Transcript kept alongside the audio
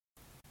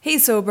Hey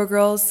Sober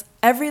Girls!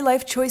 Every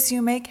life choice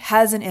you make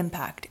has an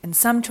impact, and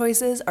some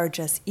choices are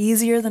just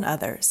easier than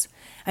others.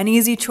 An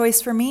easy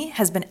choice for me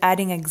has been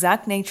adding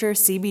Exact Nature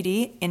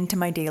CBD into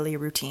my daily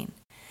routine.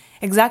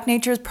 Exact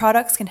Nature's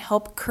products can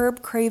help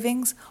curb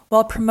cravings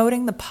while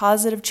promoting the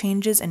positive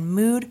changes in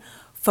mood,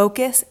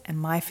 focus, and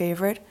my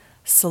favorite,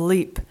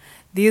 sleep.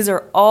 These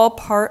are all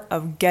part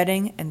of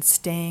getting and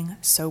staying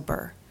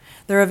sober.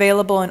 They're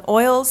available in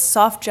oils,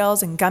 soft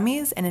gels, and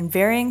gummies, and in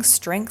varying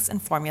strengths and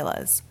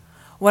formulas.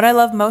 What I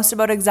love most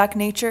about Exact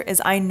Nature is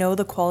I know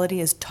the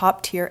quality is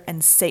top tier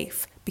and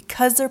safe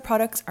because their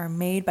products are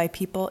made by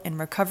people in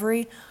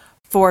recovery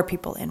for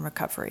people in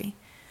recovery.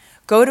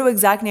 Go to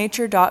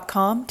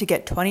exactnature.com to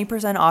get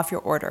 20% off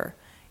your order.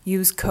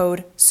 Use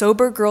code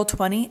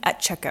SOBERGIRL20 at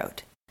checkout.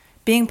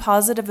 Being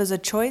positive is a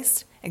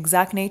choice.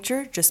 Exact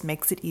Nature just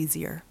makes it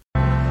easier.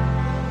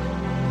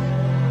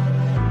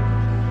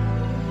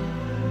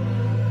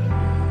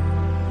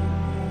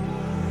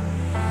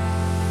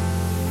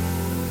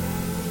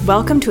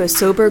 Welcome to a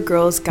Sober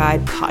Girls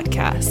Guide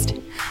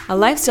podcast, a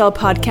lifestyle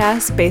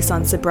podcast based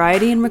on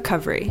sobriety and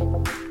recovery.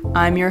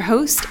 I'm your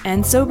host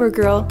and sober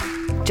girl,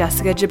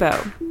 Jessica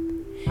Jabot.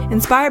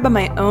 Inspired by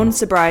my own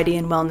sobriety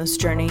and wellness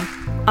journey,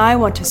 I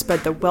want to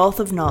spread the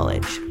wealth of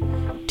knowledge.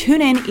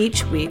 Tune in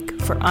each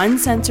week for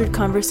uncensored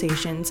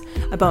conversations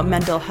about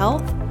mental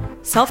health,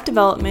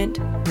 self-development,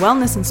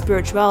 wellness and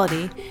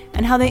spirituality,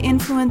 and how they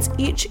influence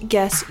each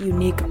guest's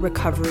unique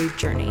recovery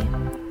journey.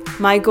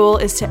 My goal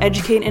is to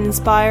educate and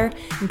inspire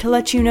and to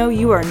let you know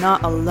you are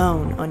not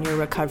alone on your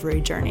recovery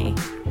journey.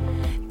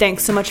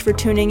 Thanks so much for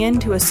tuning in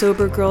to a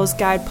Sober Girls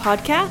Guide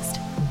podcast.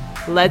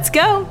 Let's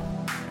go!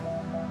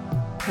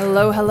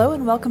 Hello,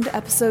 and welcome to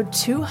episode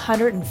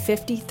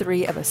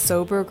 253 of a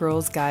Sober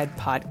Girls Guide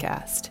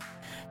podcast.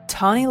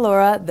 Tawny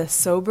Lara, the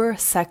sober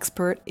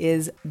sexpert,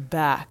 is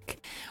back.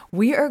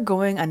 We are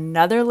going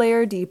another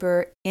layer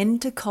deeper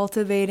into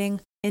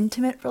cultivating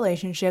intimate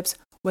relationships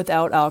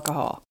without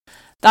alcohol.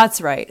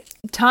 That's right.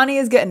 Tawny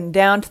is getting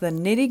down to the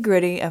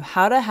nitty-gritty of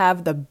how to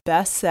have the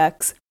best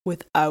sex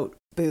without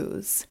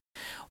booze.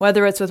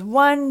 Whether it's with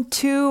 1,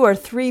 2, or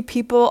 3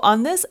 people,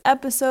 on this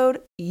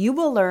episode, you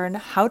will learn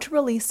how to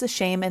release the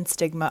shame and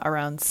stigma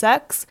around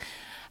sex,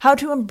 how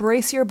to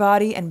embrace your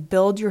body and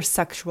build your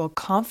sexual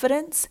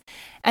confidence,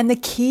 and the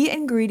key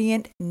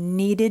ingredient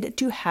needed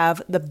to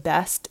have the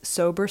best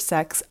sober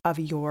sex of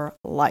your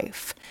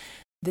life.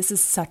 This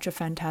is such a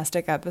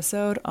fantastic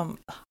episode.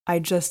 I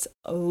just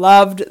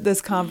loved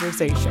this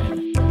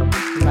conversation.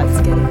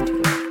 Let's get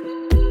into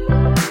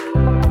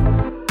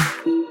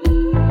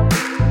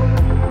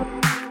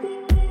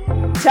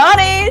it.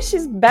 Tawny,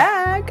 she's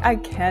back. I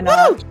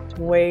cannot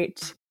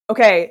wait.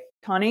 Okay,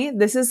 Tawny,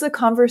 this is the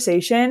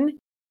conversation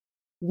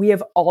we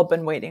have all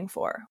been waiting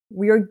for.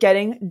 We are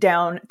getting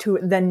down to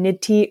the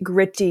nitty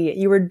gritty.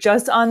 You were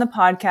just on the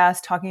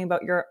podcast talking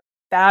about your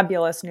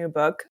fabulous new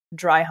book,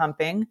 Dry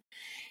Humping.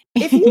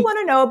 If you want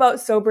to know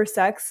about sober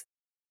sex,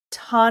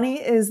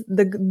 Tawny is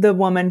the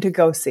woman to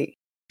go see.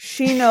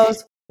 She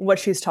knows what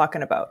she's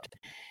talking about.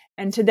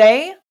 And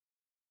today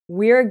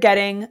we're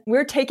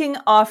taking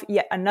off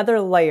yet another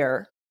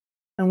layer,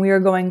 and we are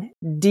going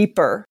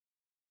deeper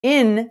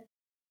into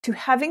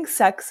having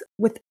sex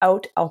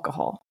without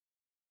alcohol.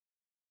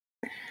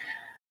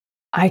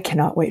 I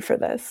cannot wait for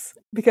this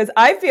because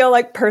I feel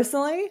like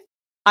personally,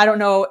 I don't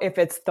know if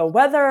it's the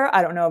weather,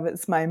 I don't know if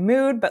it's my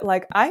mood, but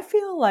like I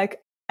feel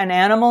like an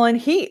animal in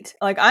heat.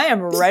 Like I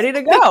am ready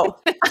to go.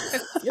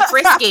 You're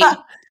frisky.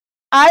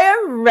 I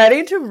am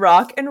ready to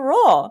rock and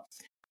roll.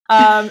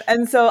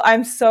 And so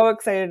I'm so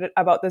excited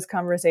about this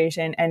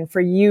conversation and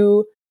for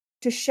you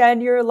to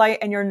shed your light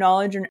and your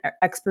knowledge and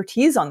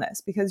expertise on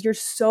this because you're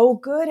so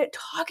good at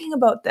talking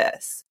about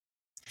this.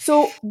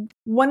 So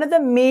one of the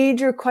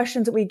major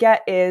questions that we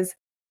get is,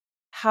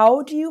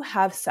 how do you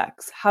have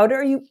sex? How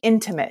are you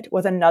intimate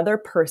with another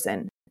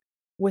person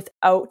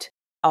without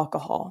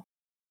alcohol?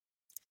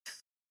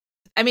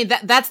 I mean,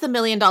 that's the $1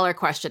 million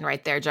question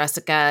right there,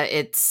 Jessica.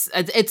 It's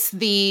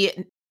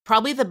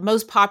probably the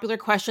most popular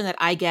question that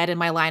I get in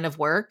my line of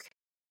work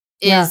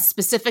is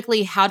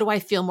specifically, how do I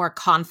feel more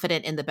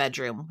confident in the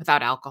bedroom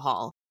without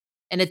alcohol?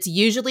 And it's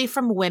usually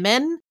from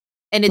women,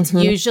 and it's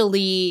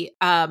usually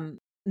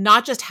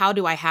not just how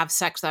do I have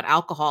sex without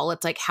alcohol?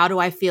 It's like, how do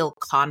I feel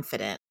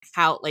confident?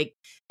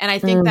 And I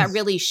think that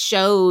really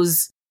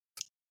shows.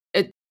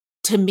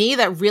 To me,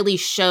 that really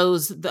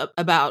shows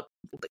about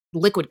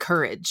liquid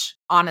courage,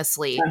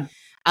 honestly.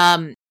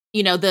 Yeah.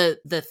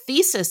 The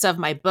thesis of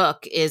my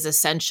book is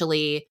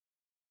essentially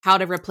how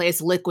to replace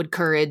liquid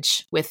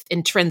courage with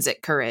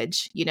intrinsic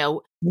courage,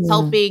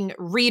 helping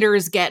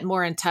readers get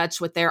more in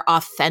touch with their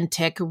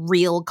authentic,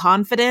 real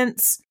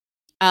confidence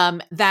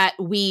that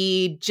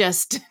we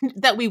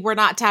were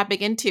not tapping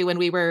into when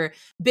we were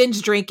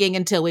binge drinking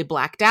until we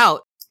blacked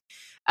out.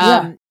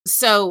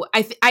 So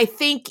I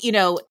think,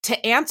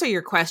 to answer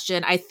your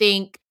question, I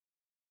think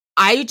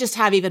I just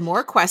have even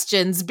more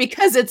questions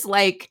because it's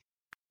like,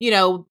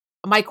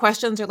 my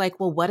questions are like,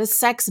 well, what does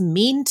sex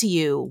mean to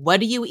you? What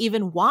do you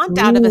even want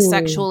out of a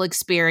sexual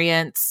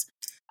experience?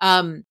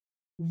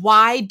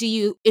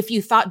 if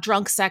you thought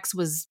drunk sex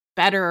was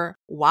better,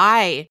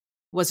 why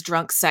was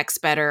drunk sex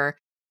better?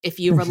 If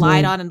you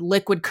relied on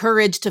liquid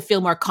courage to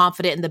feel more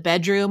confident in the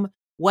bedroom,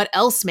 what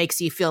else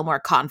makes you feel more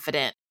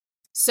confident?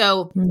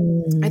 So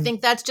I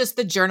think that's just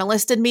the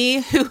journalist in me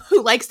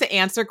who likes to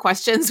answer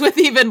questions with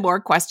even more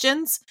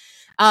questions.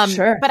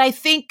 Sure. But I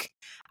think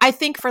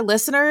for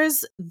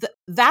listeners,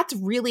 that's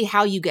really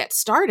how you get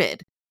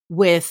started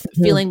with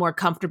feeling more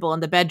comfortable in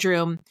the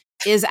bedroom,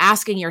 is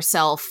asking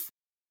yourself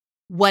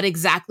what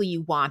exactly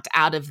you want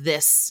out of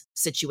this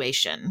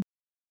situation.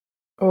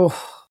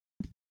 Oh,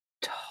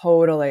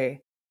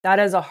 totally. That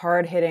is a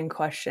hard-hitting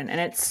question. And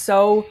it's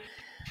so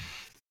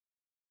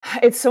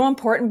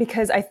important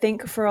because I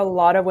think for a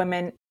lot of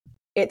women,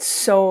 there's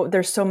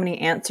so many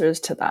answers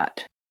to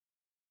that.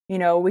 You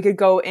know, we could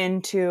go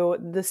into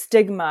the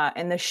stigma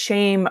and the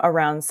shame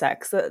around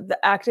sex, the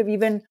act of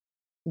even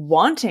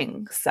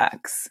wanting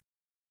sex.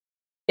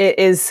 It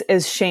is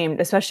shamed,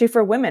 especially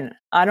for women.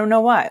 I don't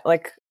know why.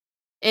 Like,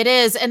 it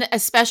is, and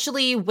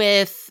especially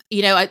with,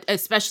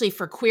 especially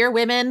for queer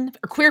women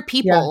or queer yeah.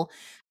 people,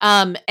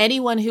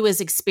 anyone who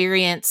has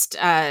experienced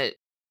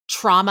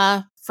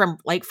trauma from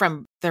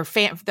their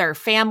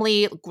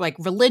family, like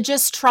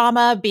religious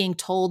trauma, being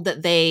told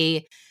that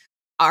they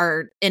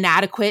are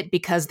inadequate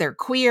because they're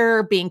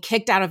queer, being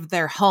kicked out of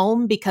their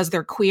home because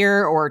they're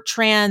queer or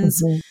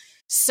trans.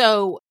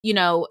 So,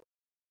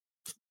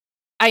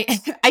 I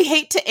I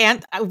hate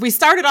to we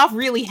started off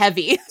really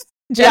heavy,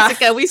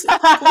 Jessica. Yeah. We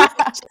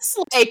just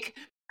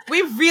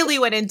we really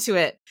went into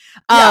it.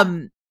 Yeah.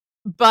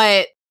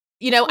 But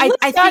Well, let's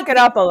I back think it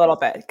up a little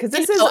bit because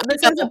this is I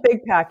a know.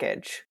 big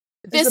package.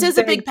 This This is a is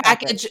a big big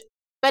package, package.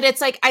 but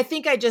it's like I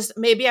think I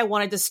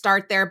wanted to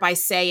start there by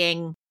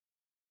saying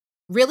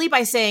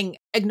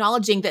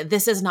acknowledging that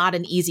this is not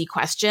an easy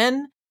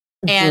question.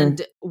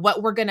 And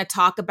what we're going to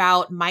talk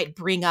about might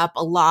bring up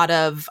a lot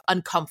of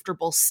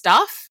uncomfortable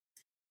stuff.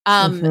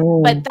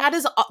 But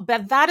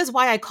that is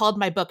why I called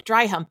my book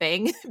Dry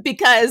Humping,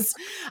 because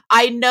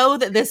I know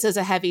that this is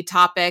a heavy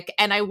topic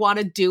and I want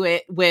to do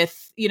it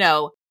with,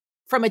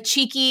 from a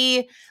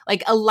cheeky,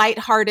 like a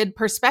lighthearted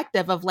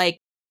perspective of like,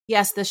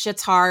 yes, this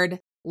shit's hard.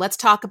 Let's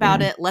talk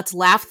about it. Let's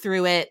laugh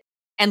through it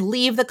and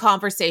leave the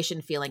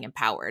conversation feeling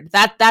empowered.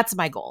 That's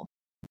my goal.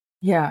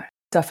 Yeah,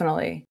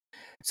 definitely.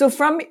 So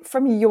from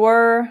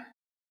your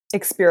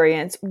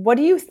experience, what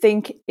do you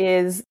think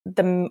is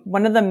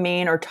one of the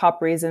main or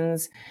top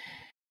reasons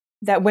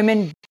that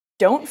women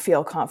don't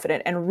feel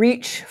confident and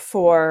reach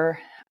for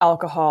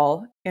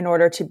alcohol in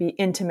order to be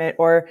intimate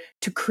or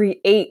to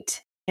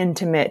create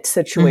intimate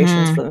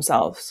situations for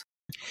themselves?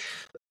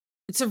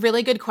 It's a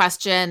really good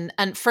question.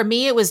 And for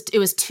me, it was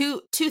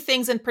two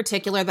things in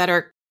particular that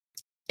are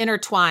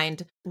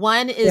intertwined.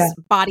 One Yeah. is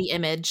body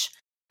image.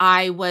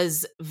 I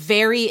was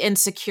very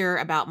insecure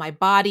about my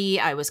body.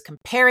 I was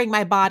comparing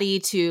my body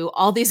to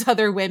all these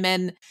other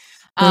women,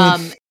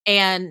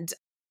 and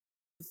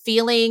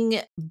feeling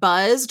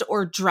buzzed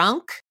or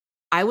drunk.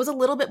 I was a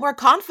little bit more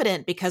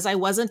confident because I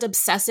wasn't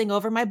obsessing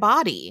over my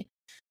body.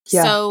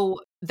 Yeah.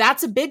 So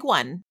that's a big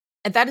one.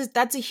 And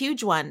that's a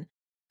huge one.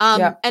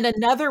 Yeah. And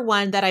another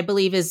one that I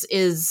believe is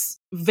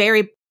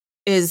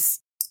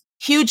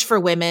huge for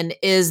women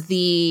is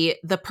the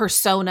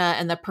persona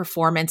and the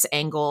performance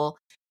angle.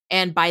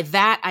 And by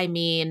that I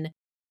mean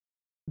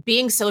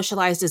being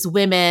socialized as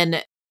women,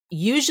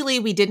 usually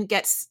we didn't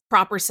get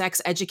proper sex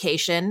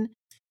education.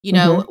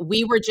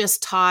 We were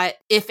just taught,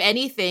 if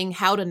anything,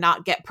 how to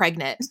not get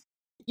pregnant.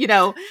 You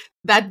know,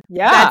 that's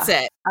Yeah.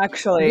 it.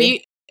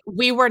 Actually.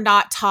 We were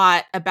not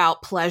taught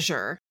about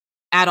pleasure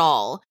at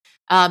all.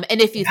 And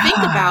if you think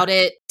Yeah. about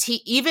it,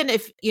 even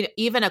if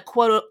even a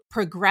quote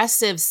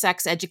progressive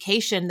sex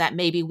education that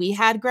maybe we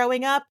had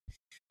growing up,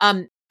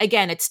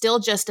 again, it's still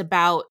just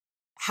about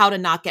how to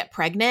not get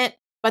pregnant,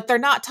 but they're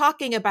not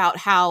talking about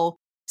how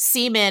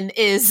semen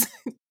is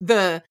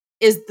the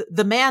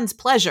man's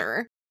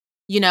pleasure.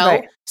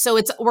 Right.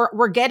 So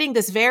we're getting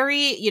this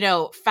very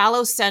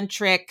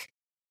phallocentric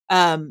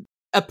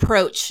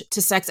approach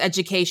to sex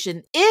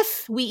education,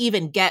 if we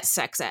even get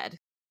sex ed.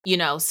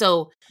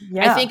 So I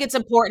Yeah. think it's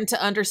important to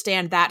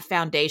understand that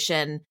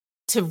foundation,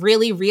 to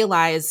really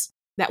realize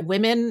that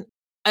women,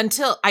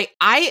 until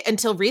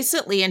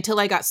recently, until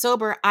I got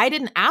sober, I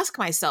didn't ask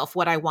myself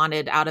what I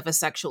wanted out of a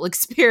sexual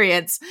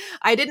experience.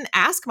 I didn't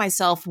ask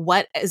myself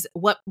what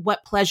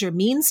pleasure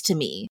means to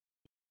me.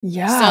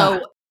 Yeah.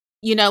 So,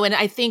 and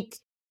I think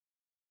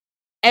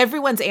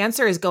everyone's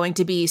answer is going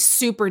to be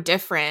super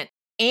different.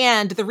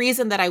 And the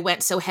reason that I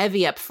went so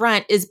heavy up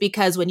front is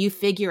because when you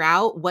figure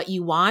out what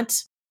you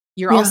want,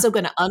 you're Yeah. also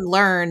going to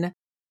unlearn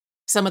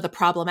some of the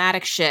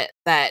problematic shit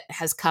that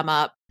has come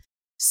up.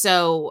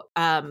 So,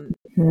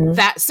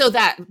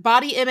 that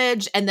body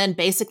image, and then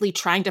basically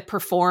trying to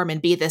perform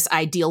and be this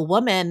ideal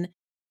woman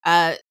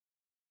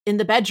in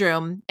the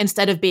bedroom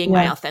instead of being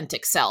my Yeah.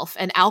 authentic self.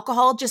 And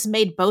alcohol just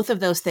made both of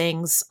those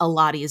things a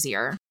lot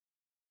easier.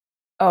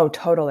 Oh,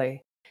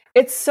 totally.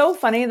 It's so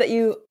funny that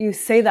you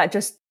say that,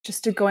 just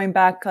to going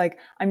back, like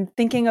I'm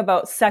thinking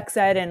about sex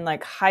ed in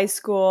like high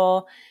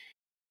school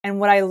and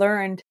what I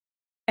learned.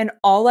 And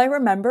all I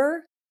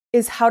remember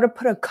is how to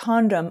put a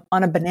condom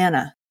on a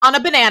banana. On a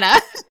banana.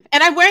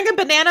 And I'm wearing a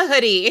banana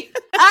hoodie.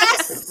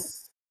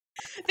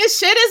 This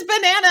shit is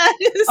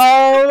bananas.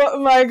 Oh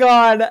my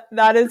God.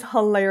 That is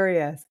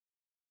hilarious.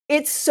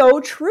 It's so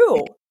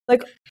true.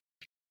 Like,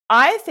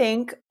 I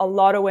think a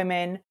lot of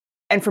women,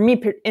 and for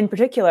me in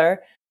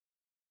particular,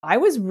 I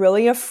was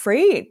really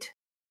afraid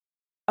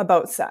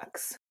about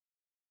sex.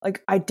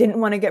 Like, I didn't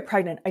want to get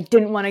pregnant. I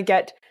didn't want to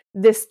get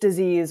this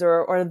disease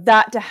or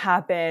that to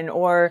happen,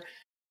 or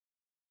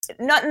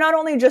not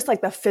only just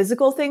like the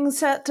physical things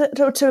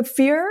to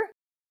fear,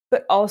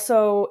 but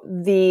also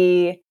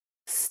the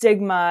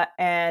stigma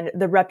and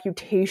the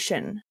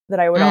reputation that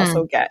I would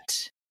also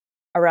get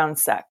around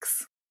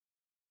sex.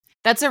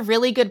 That's a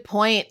really good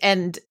point.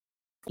 And,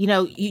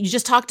 you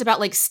just talked about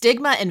like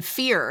stigma and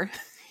fear,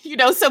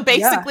 so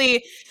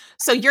basically,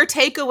 so your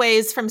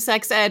takeaways from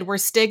sex ed were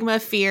stigma,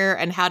 fear,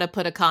 and how to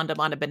put a condom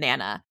on a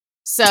banana.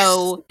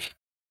 So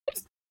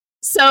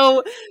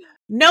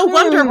no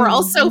wonder we're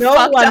all so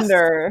fucked up.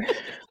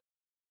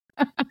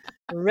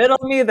 Riddle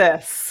me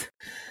this.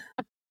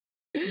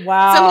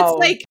 Wow. So it's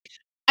like,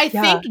 I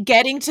think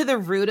getting to the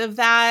root of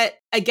that,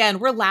 again,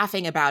 we're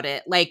laughing about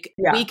it. Like,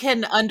 we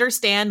can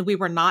understand we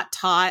were not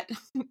taught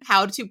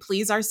how to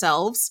please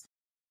ourselves.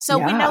 So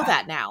we know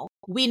that now.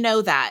 We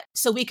know that.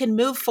 So we can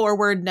move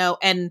forward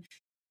and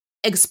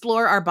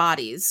explore our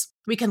bodies.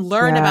 We can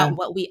learn about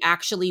what we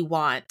actually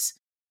want.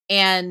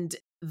 And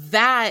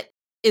that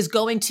is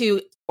going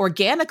to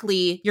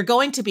organically, you're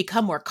going to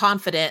become more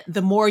confident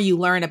the more you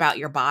learn about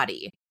your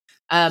body.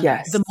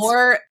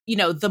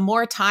 The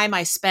more time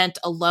I spent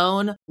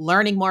alone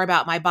learning more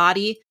about my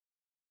body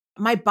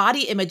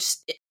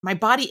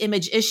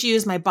image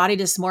issues, my body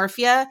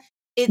dysmorphia,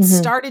 it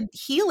started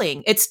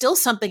healing. It's still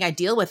something I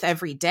deal with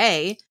every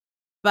day.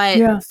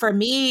 But for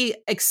me,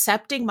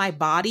 accepting my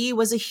body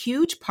was a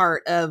huge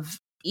part of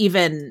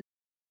even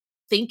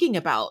thinking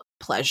about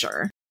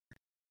pleasure.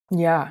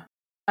 Yeah.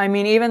 I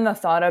mean, even the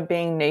thought of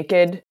being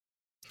naked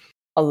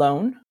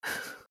alone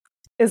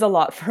is a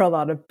lot for a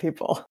lot of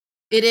people.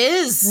 It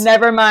is.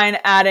 Never mind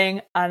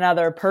adding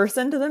another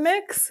person to the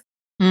mix.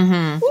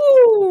 Mm-hmm.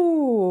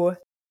 Ooh.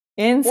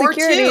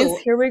 Insecurities.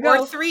 Here we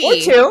go. Or 3. Or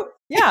 2.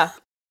 Yeah.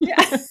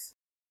 Yeah.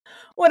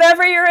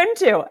 Whatever you're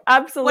into.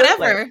 Absolutely.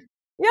 Whatever.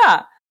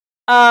 Yeah.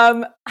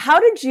 How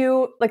did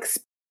you, like,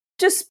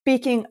 just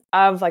speaking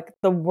of like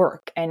the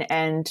work and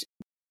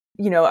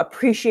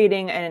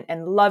appreciating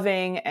and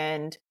loving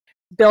and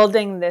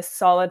building this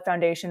solid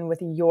foundation with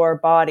your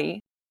body,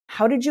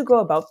 how did you go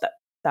about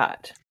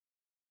that?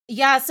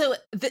 Yeah, so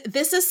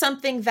this is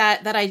something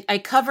that I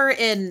cover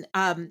in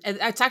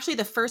it's actually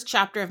the first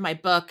chapter of my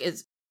book.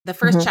 Is the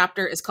first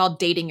chapter is called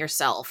Dating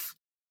Yourself.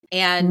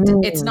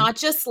 And it's not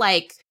just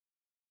like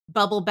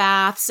bubble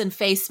baths and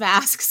face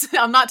masks.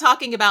 I'm not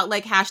talking about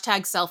like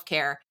hashtag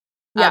self-care.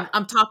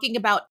 I'm talking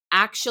about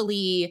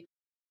actually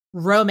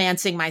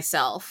romancing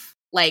myself.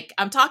 Like,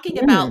 I'm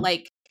talking about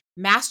like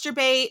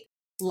masturbate,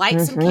 light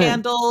some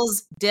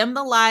candles, dim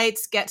the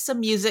lights, get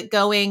some music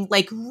going,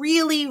 like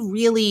really,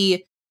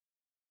 really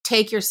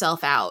take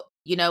yourself out,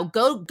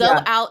 go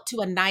out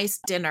to a nice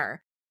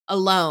dinner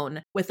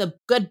alone with a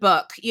good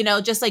book,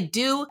 just like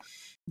do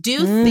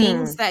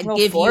things that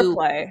give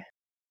foreplay. You.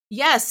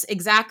 Yes,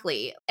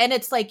 exactly. And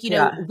it's like,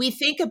 we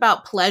think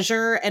about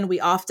pleasure and we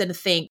often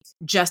think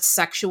just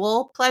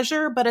sexual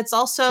pleasure, but it's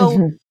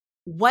also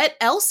what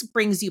else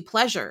brings you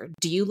pleasure?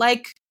 Do you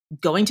like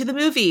going to the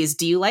movies?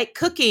 Do you like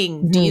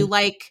cooking? Do you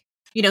like,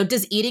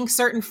 does eating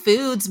certain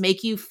foods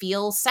make you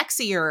feel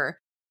sexier?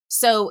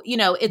 So,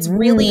 it's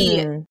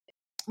really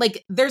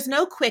like, there's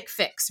no quick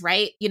fix,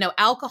 right?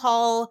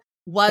 Alcohol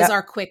was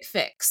our quick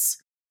fix.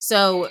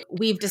 So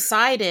we've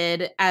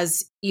decided,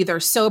 as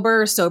either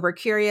sober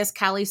curious,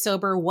 Cali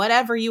sober,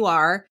 whatever you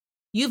are,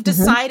 you've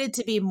decided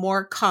to be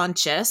more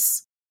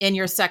conscious in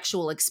your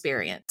sexual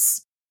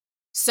experience.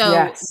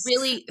 So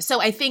really,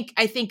 so I think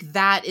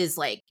that is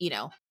like,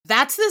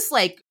 that's this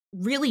like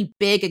really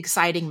big,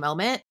 exciting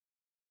moment.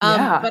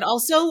 But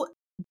also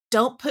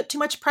don't put too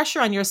much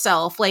pressure on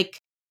yourself. Like,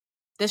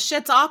 this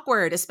shit's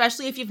awkward,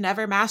 especially if you've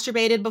never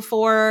masturbated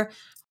before,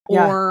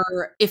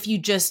 or if you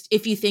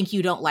think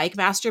you don't like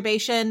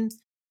masturbation.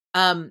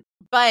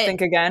 But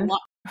think again.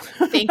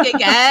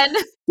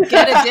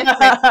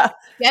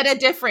 Get a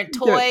different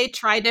toy,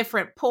 try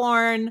different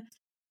porn.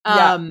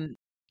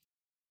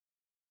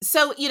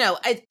 So,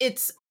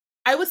 it's,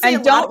 I would say,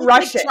 and don't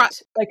rush it.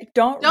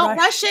 Don't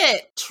rush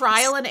it.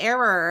 Trial and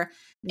error.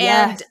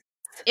 Yes.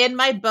 And in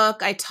my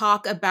book, I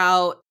talk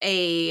about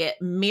a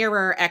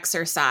mirror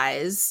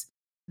exercise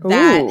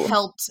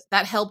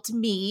that helped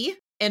me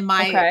in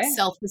my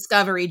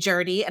self-discovery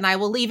journey. And I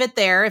will leave it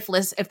there if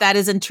that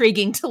is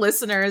intriguing to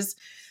listeners.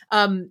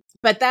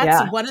 But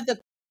that's one of the,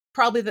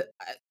 probably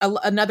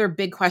another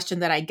big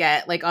question that I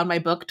get, like on my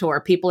book tour.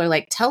 People are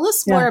like, tell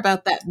us more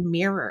about that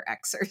mirror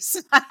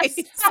exercise.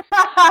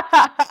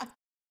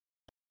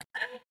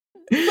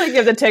 Like, you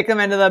have to take them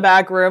into the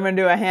back room and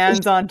do a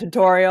hands-on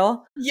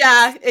tutorial.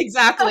 Yeah,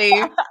 exactly.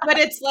 But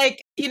it's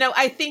like,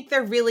 I think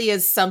there really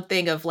is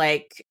something of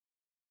like,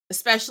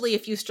 especially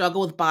if you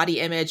struggle with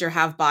body image or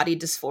have body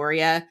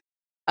dysphoria.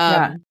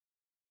 Yeah.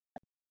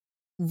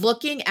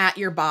 Looking at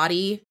your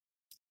body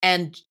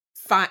and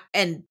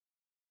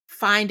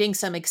finding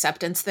some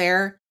acceptance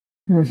there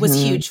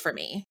was huge for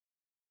me.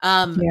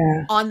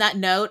 Yeah. On that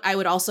note, I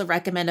would also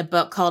recommend a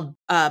book called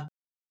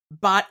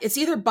it's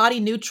either Body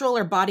Neutral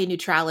or Body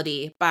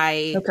Neutrality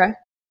by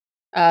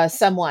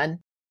someone.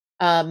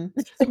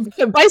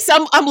 By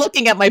some, I'm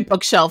looking at my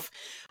bookshelf,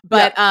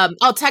 but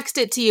I'll text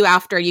it to you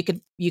after. You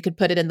could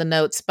put it in the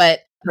notes,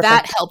 but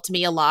that helped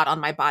me a lot on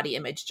my body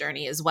image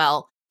journey as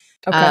well.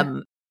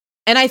 And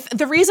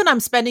the reason I'm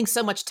spending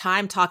so much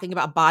time talking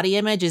about body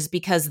image is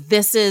because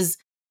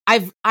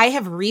I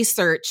have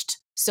researched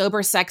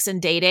sober sex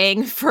and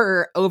dating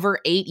for over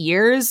 8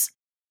 years.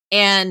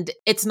 And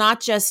it's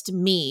not just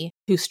me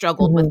who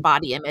struggled with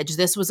body image.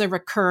 This was a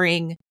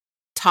recurring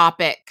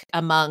topic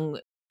among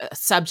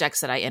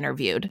subjects that I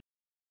interviewed.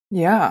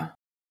 Yeah.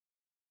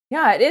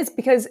 Yeah, it is,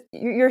 because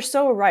you're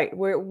so right.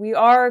 We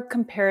are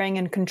comparing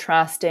and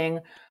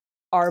contrasting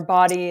our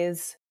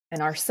bodies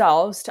and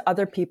ourselves to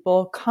other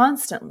people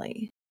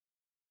constantly.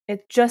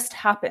 It just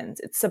happens.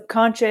 It's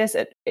subconscious.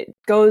 It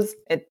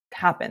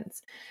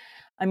happens.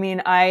 I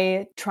mean,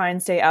 I try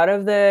and stay out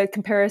of the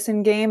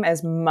comparison game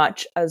as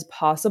much as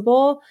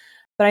possible.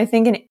 But I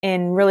think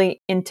in really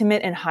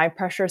intimate and high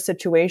pressure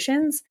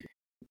situations,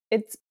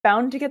 it's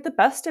bound to get the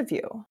best of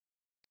you.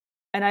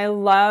 And I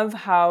love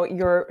how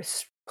you're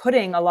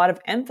putting a lot of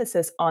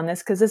emphasis on this,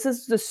 because this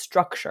is the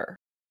structure,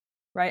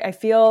 right? I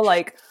feel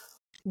like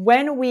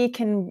when we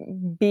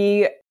can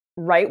be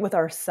right with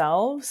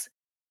ourselves,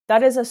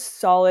 that is a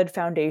solid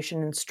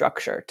foundation and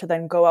structure to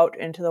then go out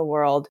into the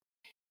world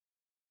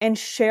and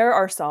share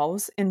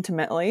ourselves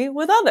intimately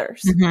with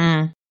others.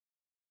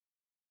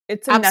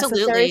 It's a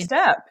necessary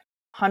step.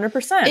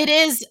 100%. It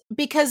is,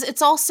 because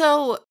it's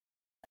also,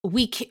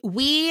 we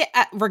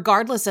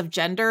regardless of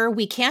gender,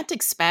 we can't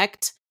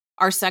expect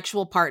our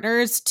sexual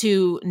partners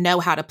to know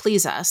how to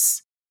please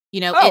us.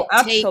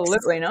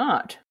 Absolutely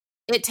not.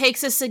 It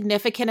takes a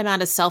significant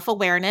amount of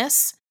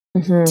self-awareness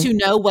to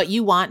know what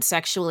you want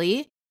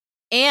sexually,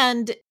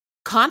 and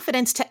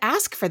confidence to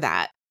ask for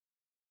that.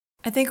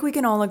 I think we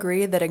can all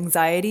agree that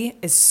anxiety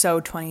is so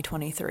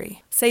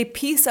 2023. Say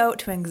peace out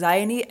to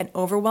anxiety and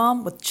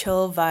overwhelm with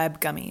Chill Vibe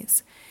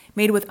gummies.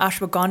 Made with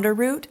ashwagandha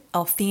root,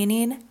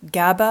 L-theanine,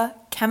 GABA,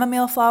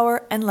 chamomile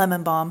flower, and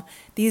lemon balm,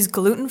 these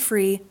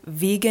gluten-free,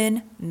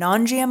 vegan,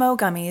 non-GMO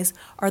gummies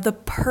are the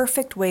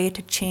perfect way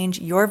to change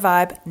your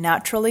vibe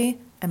naturally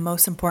and,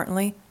 most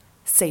importantly,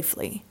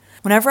 safely.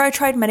 Whenever I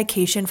tried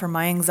medication for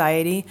my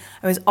anxiety,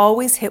 I was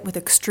always hit with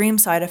extreme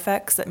side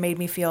effects that made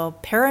me feel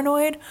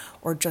paranoid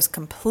or just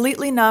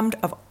completely numbed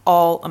of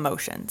all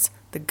emotions,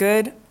 the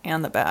good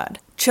and the bad.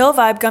 Chill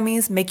Vibe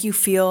gummies make you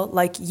feel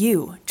like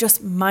you,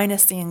 just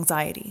minus the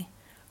anxiety.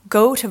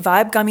 Go to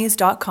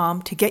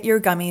vibegummies.com to get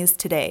your gummies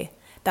today.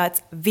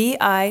 That's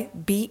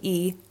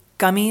VIBE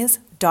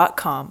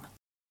gummies.com.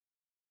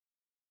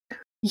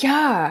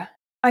 Yeah,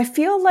 I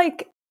feel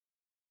like,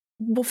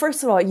 well,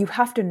 first of all, you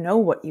have to know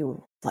what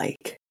you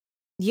like.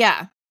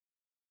 Yeah.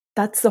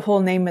 That's the whole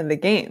name of the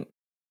game.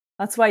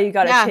 That's why you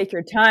got to take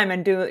your time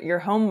and do your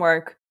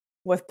homework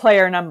with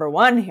player number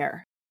one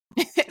here.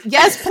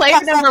 Yes, player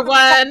number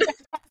one.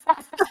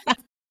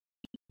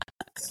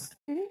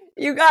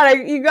 You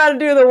gotta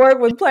do the work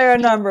with player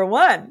number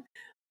one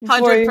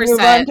before 100%. you move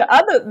on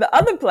to the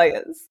other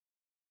players.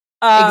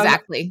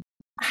 Exactly.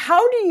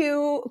 How do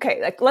you?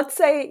 Okay, like let's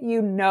say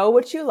you know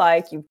what you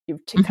like. You've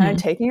kind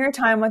of taken your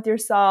time with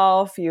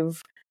yourself. You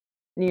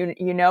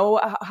know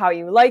how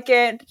you like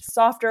it,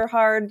 soft or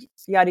hard,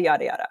 yada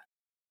yada yada.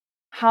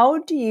 How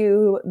do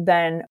you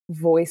then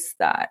voice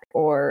that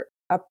or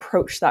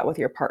approach that with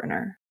your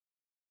partner?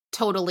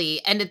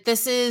 Totally, and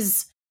this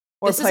is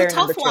a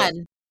tough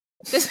one.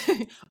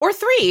 Or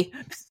three.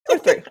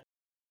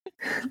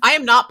 I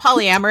am not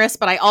polyamorous,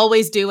 but I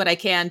always do what I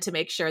can to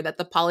make sure that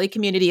the poly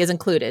community is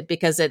included,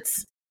 because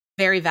it's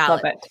very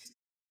valid. Love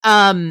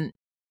it.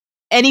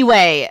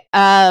 Anyway,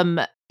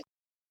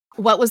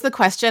 what was the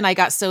question? I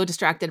got so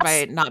distracted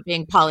by not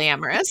being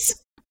polyamorous.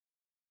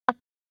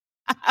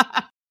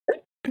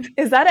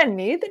 Is that a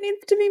need that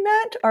needs to be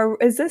met, or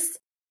is this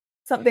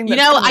something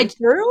that's coming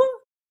through?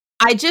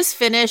 I just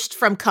finished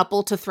From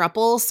Couple to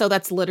Throuple, so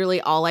that's literally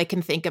all I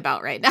can think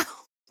about right now.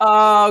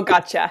 Oh,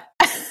 gotcha.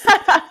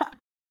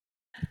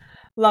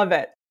 Love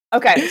it.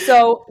 Okay,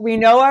 so we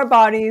know our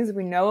bodies,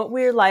 we know what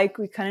we're like,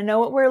 we kind of know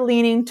what we're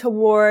leaning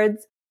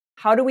towards.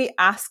 How do we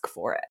ask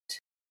for it?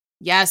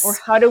 Yes. Or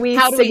how do we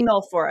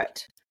signal for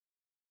it?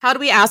 How do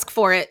we ask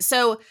for it?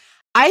 So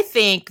I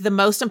think the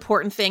most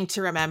important thing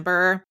to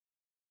remember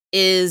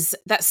is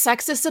that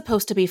sex is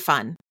supposed to be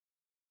fun.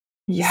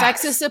 Yes.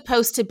 Sex is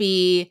supposed to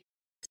be,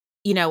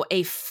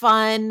 a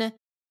fun,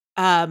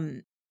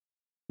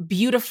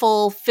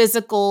 beautiful,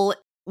 physical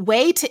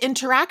way to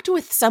interact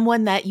with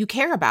someone that you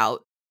care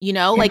about.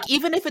 Like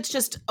even if it's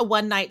just a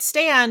one night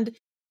stand,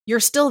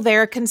 you're still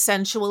there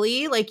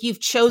consensually, like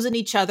you've chosen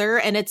each other.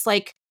 And it's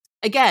like,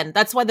 again,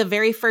 that's why the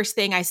very first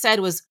thing I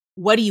said was,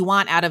 what do you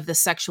want out of this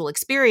sexual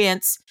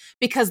experience?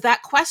 Because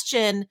that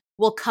question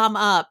will come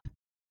up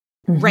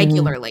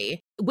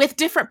regularly with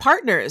different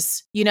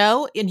partners,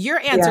 and your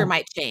answer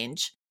might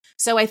change.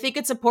 So I think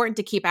it's important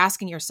to keep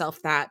asking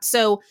yourself that.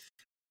 So,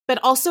 but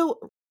also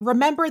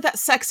remember that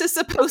sex is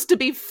supposed to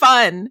be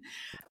fun.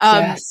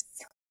 Yes.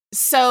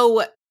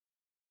 So,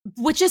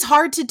 which is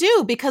hard to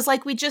do because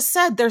like we just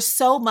said, there's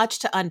so much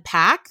to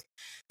unpack.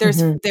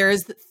 There's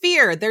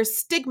fear, there's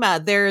stigma,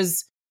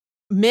 there's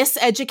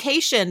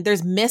miseducation,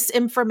 there's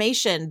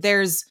misinformation,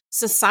 there's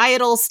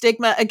societal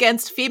stigma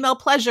against female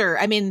pleasure.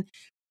 I mean,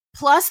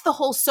 plus the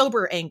whole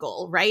sober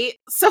angle, right?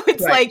 So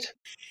it's like,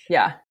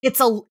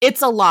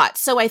 it's a lot.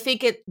 So I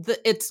think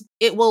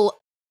it will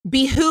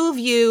behoove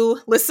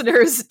you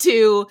listeners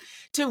to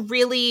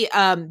really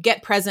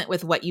get present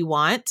with what you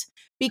want,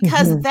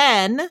 because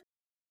then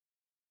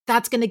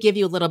that's going to give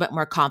you a little bit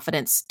more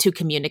confidence to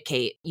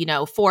communicate.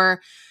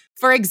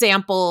 For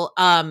example,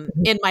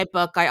 in my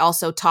book, I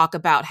also talk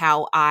about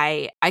how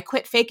I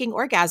quit faking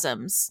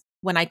orgasms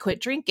when I quit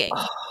drinking.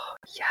 Oh,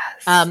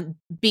 yes.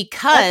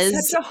 Because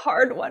that's such a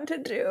hard one to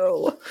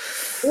do.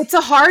 It's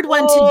a hard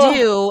one to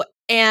do.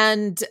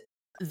 And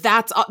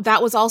that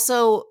was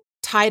also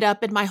tied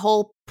up in my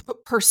whole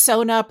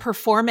persona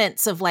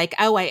performance of like,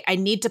 oh, I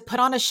need to put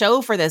on a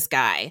show for this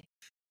guy.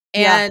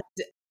 And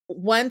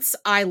once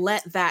I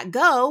let that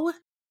go,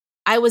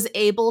 I was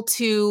able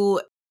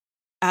to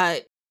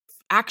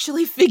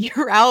actually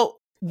figure out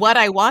what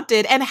I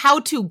wanted and how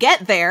to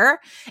get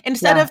there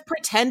instead of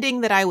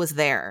pretending that I was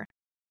there.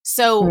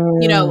 So,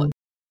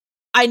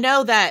 I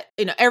know that,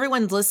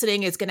 everyone's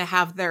listening is going to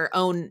have their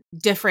own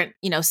different,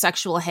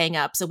 sexual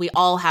hangups. So we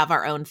all have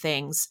our own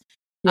things.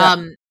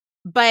 Yeah.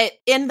 But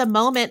in the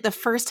moment, the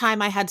first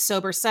time I had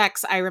sober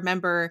sex, I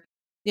remember,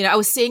 I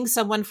was seeing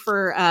someone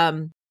for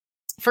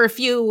a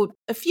few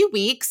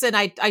weeks, and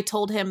I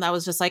told him, I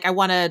was just like, I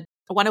want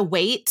to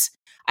wait.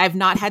 I've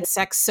not had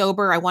sex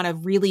sober. I want to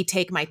really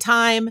take my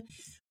time.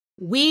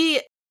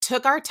 We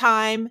took our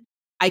time.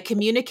 I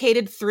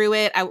communicated through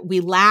it. We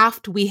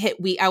laughed.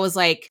 I was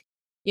like,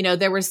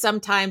 there were some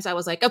times I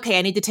was like, okay,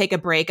 I need to take a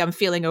break. I'm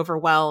feeling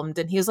overwhelmed.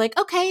 And he was like,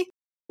 okay,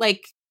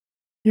 like,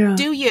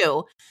 do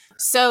you?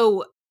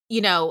 So,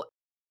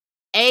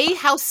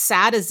 how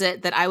sad is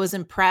it that I was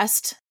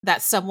impressed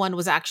that someone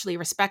was actually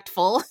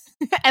respectful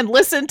and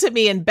listened to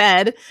me in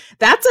bed?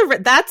 That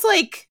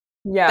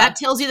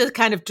tells you the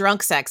kind of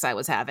drunk sex I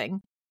was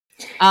having.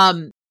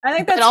 I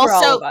think that's also,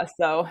 for all of us,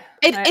 though.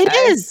 It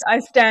is. I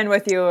stand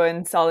with you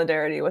in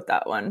solidarity with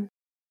that one.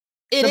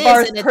 The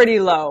bar is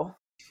pretty low.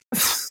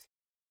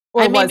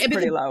 Or was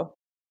pretty low.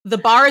 The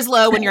bar is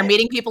low when you're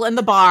meeting people in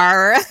the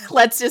bar.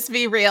 Let's just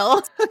be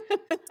real.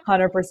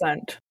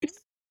 100%.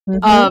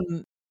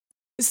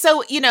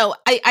 So,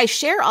 I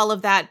share all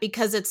of that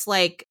because it's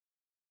like,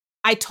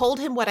 I told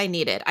him what I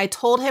needed. I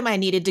told him I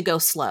needed to go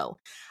slow.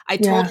 I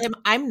told him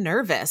I'm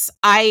nervous.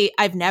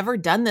 I've never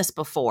done this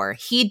before.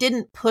 He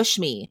didn't push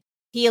me.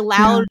 He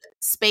allowed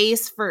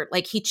space for,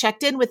 like, he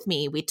checked in with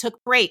me. We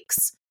took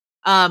breaks.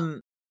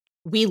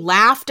 We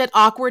laughed at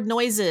awkward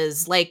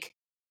noises. Like,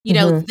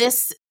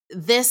 this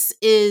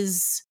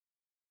is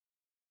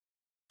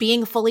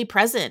being fully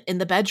present in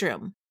the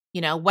bedroom.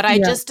 What I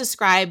just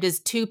described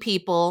is two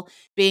people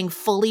being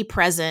fully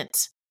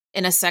present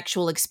in a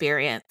sexual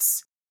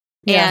experience.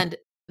 Yeah. And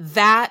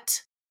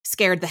that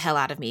scared the hell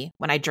out of me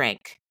when I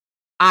drank.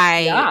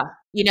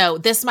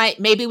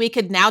 Maybe we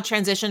could now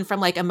transition from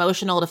like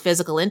emotional to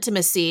physical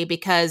intimacy,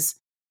 because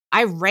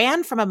I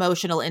ran from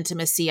emotional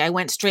intimacy. I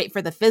went straight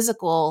for the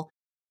physical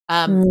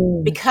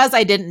because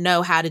I didn't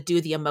know how to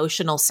do the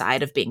emotional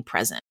side of being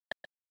present.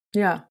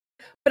 Yeah.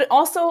 But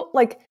also,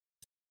 like,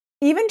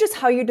 even just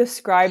how you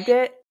described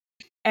it,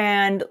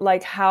 and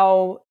like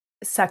how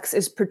sex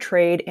is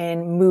portrayed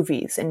in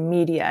movies and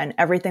media and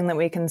everything that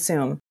we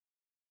consume.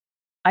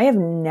 I have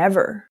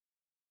never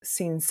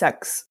seen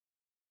sex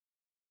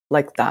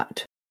like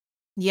that.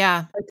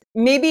 Yeah. Like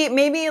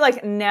maybe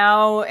like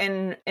now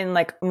in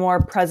like more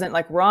present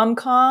like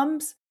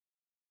rom-coms,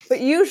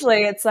 but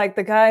usually it's like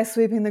the guy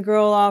sweeping the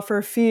girl off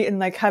her feet and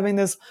like having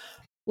this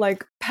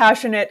like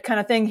passionate kind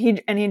of thing.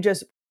 He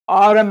just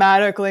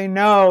automatically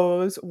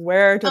knows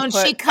where to put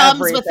she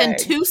comes everything. Within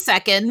 2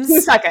 seconds.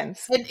 2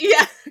 seconds. And,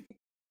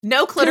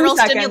 no clitoral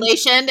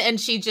stimulation, and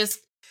she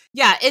just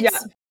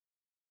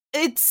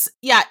it's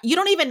you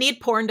don't even need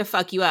porn to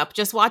fuck you up.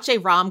 Just watch a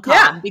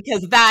rom-com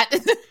because that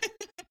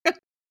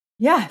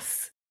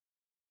Yes.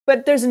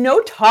 But there's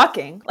no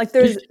talking. Like,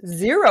 there's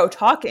zero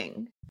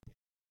talking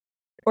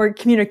or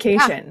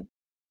communication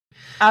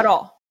at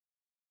all.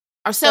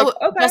 So, like,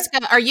 okay.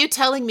 Jessica, are you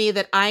telling me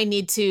that I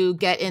need to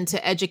get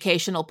into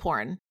educational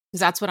porn? Because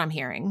that's what I'm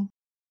hearing.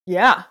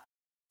 Yeah.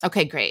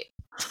 Okay, great.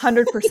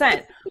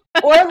 100%.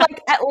 Or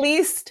like, at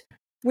least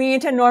we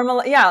need to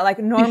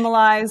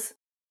normalize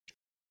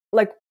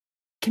like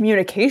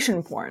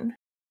communication porn.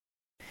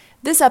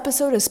 This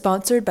episode is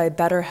sponsored by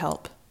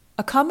BetterHelp.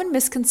 A common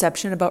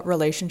misconception about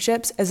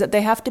relationships is that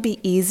they have to be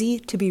easy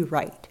to be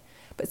right.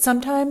 But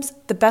sometimes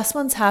the best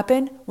ones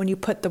happen when you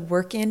put the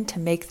work in to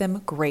make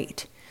them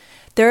great.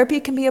 Therapy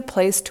can be a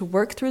place to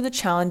work through the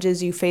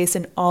challenges you face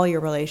in all your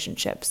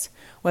relationships,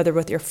 whether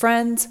with your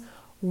friends,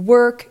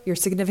 work, your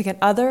significant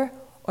other,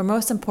 or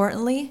most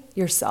importantly,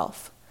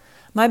 yourself.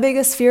 My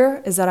biggest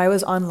fear is that I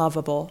was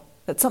unlovable,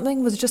 that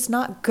something was just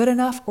not good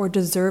enough or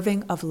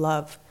deserving of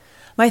love.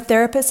 My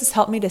therapist has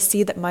helped me to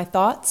see that my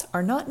thoughts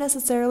are not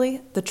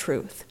necessarily the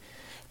truth.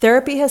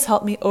 Therapy has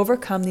helped me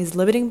overcome these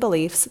limiting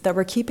beliefs that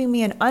were keeping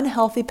me in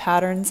unhealthy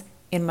patterns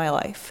in my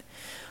life.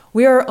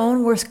 We are our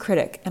own worst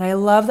critic, and I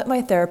love that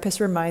my therapist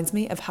reminds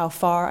me of how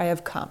far I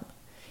have come.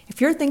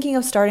 If you're thinking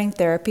of starting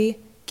therapy,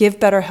 give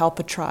BetterHelp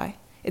a try.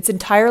 It's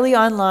entirely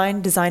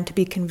online, designed to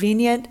be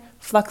convenient,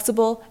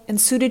 flexible, and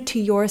suited to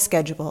your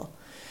schedule.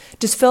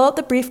 Just fill out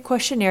the brief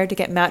questionnaire to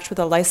get matched with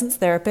a licensed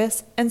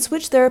therapist and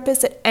switch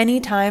therapists at any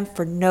time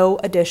for no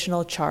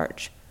additional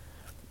charge.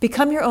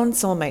 Become your own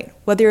soulmate,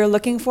 whether you're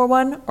looking for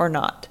one or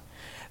not.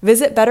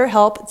 Visit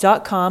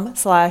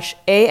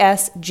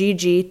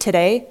betterhelp.com/ASGG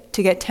today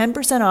to get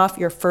 10% off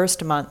your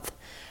first month.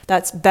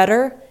 That's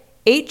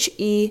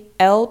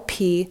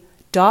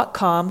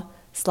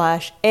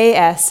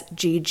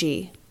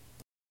betterhelp.com/ASGG.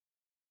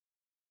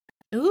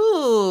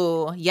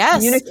 Ooh, yes.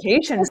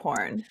 Communication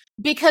porn.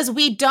 Because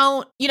we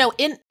don't,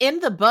 in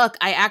the book,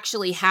 I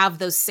actually have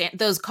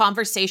those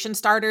conversation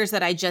starters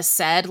that I just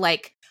said,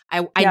 like,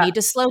 I need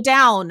to slow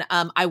down.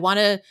 I want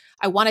to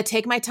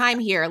take my time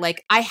here.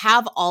 Like, I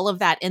have all of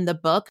that in the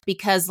book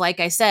because, like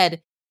I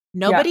said,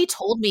 nobody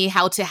told me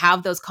how to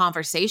have those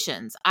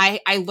conversations.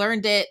 I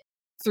learned it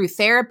through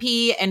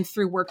therapy and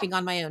through working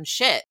on my own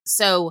shit.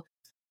 So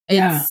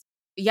it's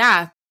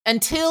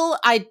until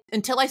I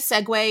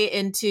segue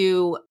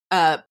into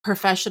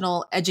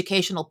professional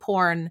educational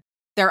porn,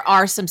 there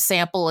are some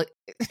sample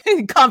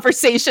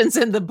conversations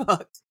in the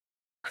book.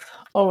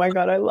 Oh my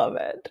God, I love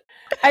it.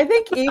 I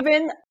think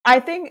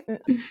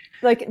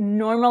like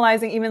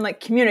normalizing even like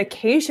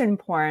communication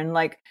porn,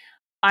 like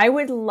I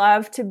would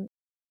love to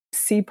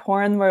see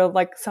porn where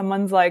like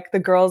someone's like, the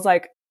girl's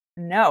like,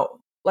 no,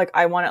 like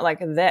I want it like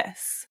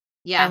this.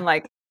 Yeah. And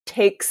like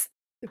takes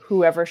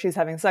whoever she's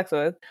having sex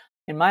with.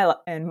 In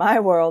my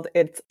world,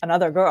 it's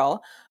another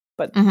girl,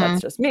 but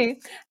that's just me.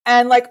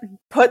 And like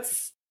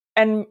puts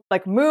and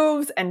like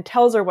moves and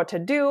tells her what to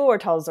do or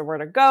tells her where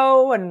to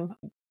go and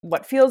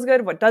what feels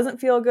good, what doesn't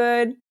feel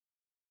good.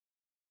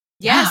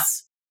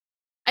 Yes.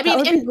 I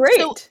mean, that would be great.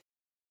 So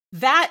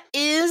that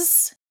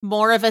is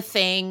more of a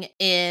thing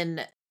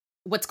in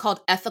what's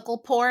called ethical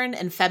porn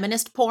and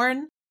feminist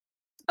porn.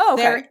 Oh,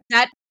 okay.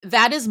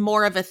 That is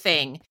more of a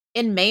thing.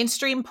 In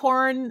mainstream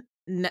porn,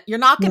 you're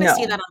not going to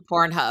see that on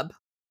Pornhub.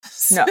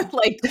 No.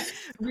 Like,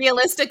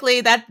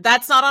 realistically,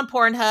 that's not on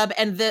Pornhub.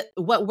 And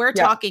what we're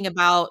talking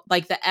about,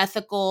 like the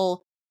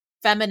ethical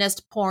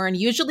feminist porn,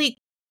 usually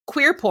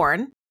queer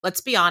porn, let's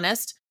be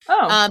honest.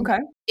 Oh, okay.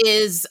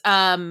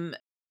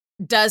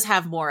 Does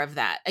have more of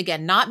that.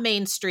 Again, not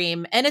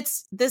mainstream. And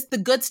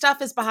the good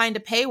stuff is behind a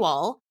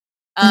paywall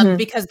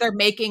because they're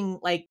making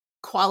like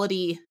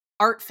quality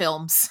art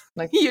films,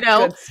 like,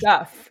 good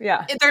stuff.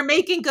 Yeah. They're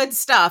making good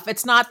stuff.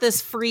 It's not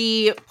this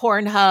free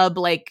Pornhub,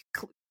 like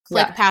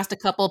click past a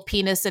couple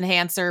penis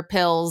enhancer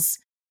pills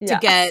to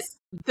get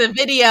the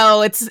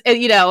video.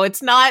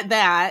 It's not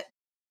that.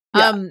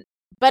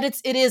 But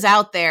it is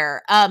out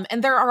there.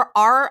 And there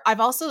are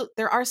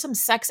some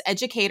sex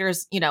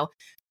educators,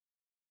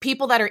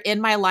 people that are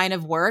in my line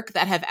of work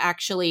that have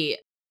actually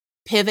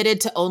pivoted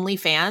to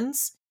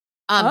OnlyFans.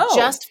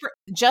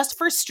 Just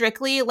for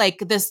strictly like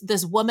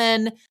this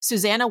woman,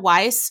 Susanna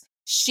Weiss,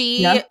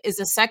 she is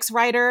a sex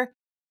writer.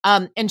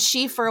 And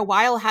she for a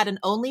while had an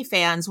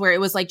OnlyFans where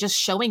it was like just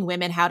showing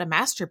women how to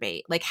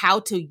masturbate, like how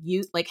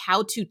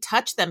to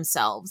touch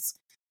themselves.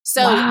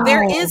 So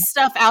there is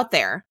stuff out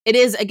there. It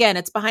is, again,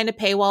 it's behind a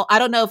paywall. I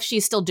don't know if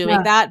she's still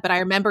doing that, but I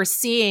remember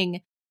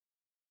seeing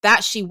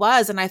that she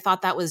was, and I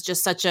thought that was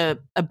just such a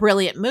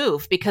brilliant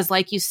move because,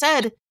 like you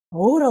said,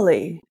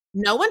 totally.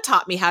 No one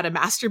taught me how to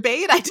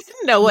masturbate. I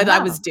didn't know what I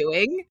was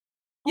doing.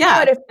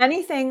 But if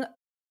anything,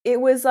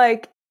 it was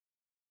like,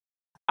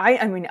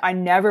 I mean, I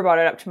never brought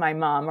it up to my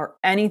mom or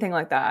anything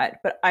like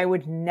that, but I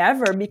would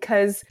never,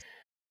 because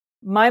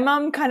my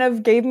mom kind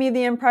of gave me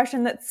the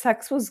impression that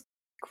sex was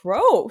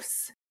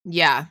gross.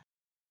 Yeah.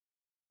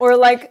 Or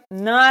like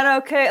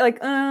not okay. Like,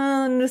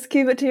 just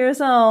keep it to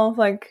yourself.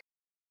 Like,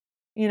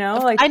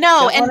 like I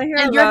know, and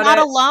you're not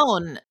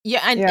alone.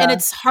 Yeah, and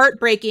it's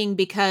heartbreaking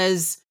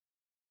because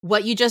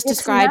what you just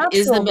described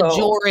is the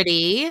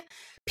majority.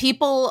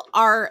 People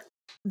are.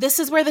 This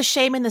is where the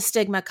shame and the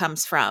stigma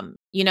comes from,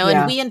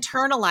 and we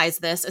internalize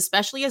this,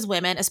 especially as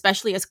women,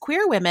 especially as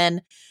queer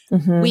women.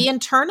 We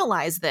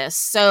internalize this.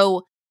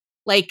 So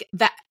like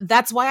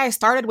that's why I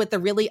started with the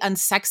really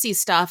unsexy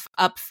stuff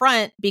up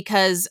front,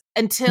 because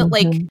until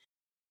like,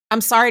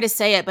 I'm sorry to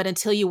say it, but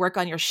until you work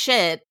on your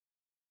shit,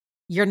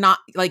 you're not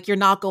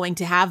going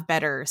to have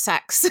better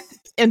sex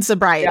in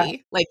sobriety. Yeah.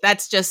 Like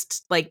that's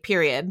just like,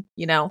 period,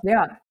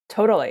 Yeah,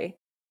 totally.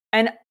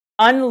 And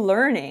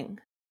unlearning,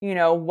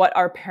 what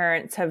our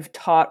parents have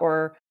taught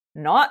or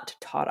not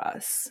taught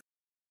us,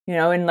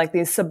 in like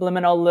these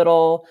subliminal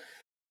little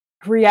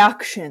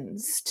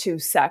reactions to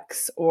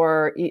sex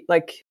or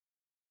like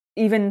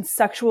even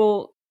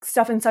sexual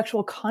stuff in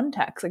sexual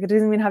context. Like it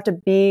doesn't even have to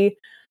be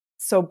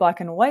so black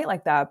and white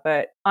like that,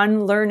 but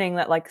unlearning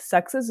that like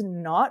sex is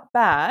not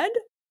bad.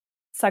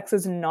 Sex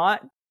is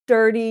not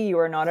dirty. You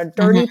are not a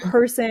dirty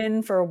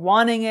person for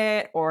wanting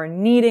it or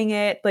needing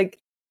it. Like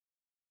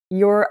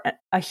you're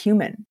a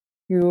human.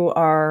 You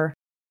are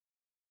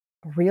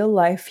a real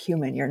life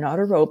human. You're not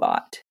a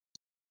robot.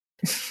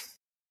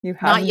 You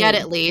have not yet,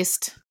 needs. at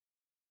least.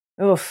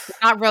 Oof.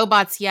 We're not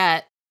robots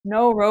yet.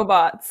 No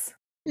robots.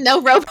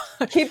 No robots.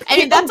 Keep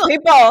that's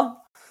people.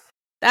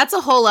 That's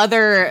a whole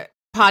other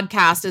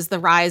podcast. Is the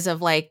rise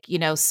of like, you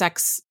know,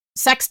 sex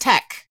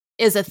tech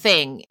is a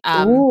thing.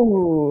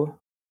 Ooh.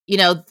 You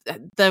know,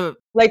 the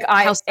like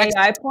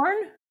AI porn,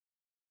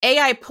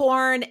 AI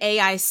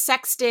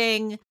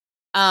sexting,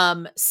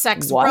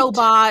 sex What?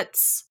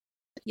 robots.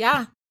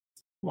 Yeah.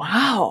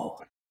 Wow.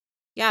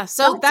 Yeah.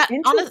 So that's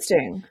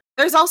interesting.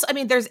 There's also, I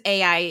mean, there's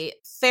AI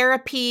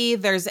therapy,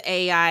 there's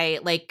AI,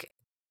 like,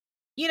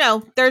 you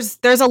know, there's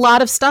a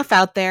lot of stuff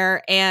out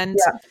there, and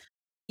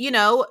you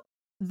know,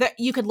 that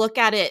you could look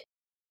at it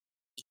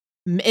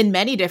in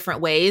many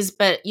different ways,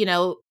 but you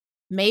know,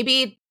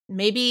 maybe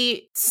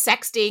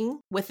sexting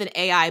with an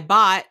AI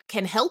bot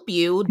can help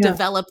you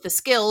develop the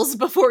skills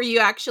before you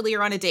actually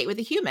are on a date with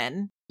a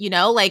human, you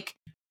know, like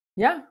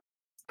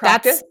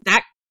practice.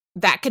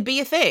 That could be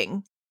a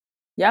thing.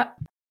 Yeah.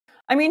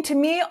 I mean, to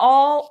me,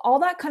 all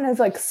that kind of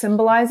like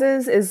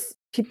symbolizes is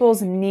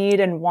people's need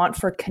and want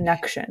for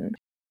connection.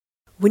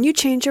 When you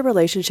change your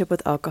relationship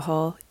with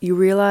alcohol, you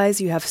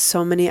realize you have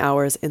so many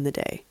hours in the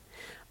day.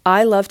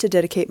 I love to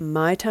dedicate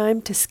my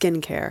time to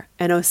skincare,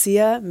 and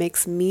Osea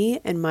makes me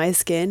and my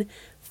skin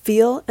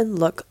feel and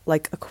look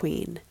like a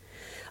queen.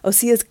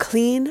 Osea's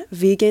clean,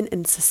 vegan,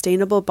 and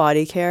sustainable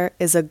body care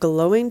is a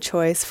glowing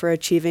choice for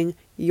achieving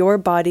your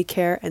body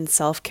care and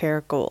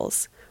self-care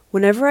goals.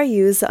 Whenever I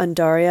use the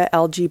Undaria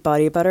algae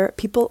body butter,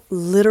 people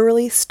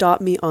literally stop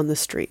me on the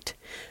street.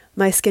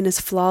 My skin is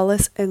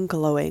flawless and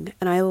glowing,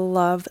 and I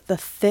love the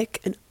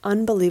thick and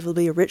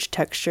unbelievably rich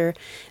texture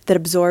that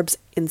absorbs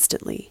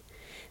instantly.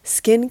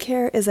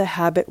 Skincare is a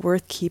habit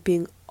worth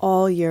keeping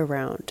all year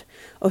round.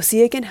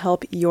 Osea can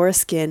help your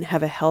skin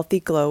have a healthy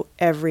glow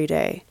every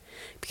day.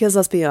 Because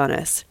let's be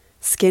honest,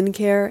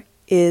 skincare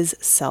is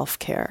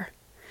self-care.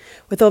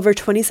 With over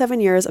 27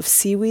 years of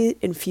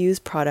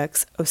seaweed-infused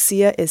products,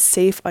 Osea is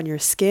safe on your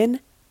skin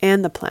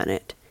and the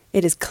planet.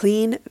 It is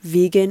clean,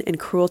 vegan, and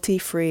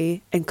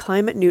cruelty-free, and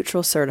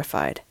climate-neutral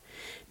certified.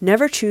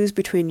 Never choose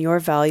between your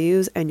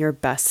values and your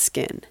best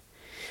skin.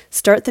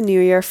 Start the new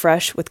year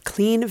fresh with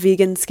clean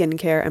vegan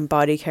skincare and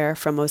body care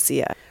from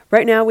Osea.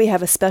 Right now, we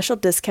have a special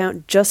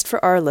discount just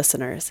for our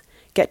listeners.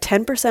 Get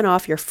 10%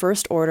 off your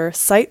first order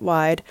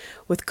site-wide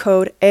with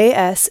code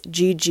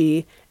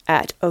ASGG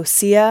at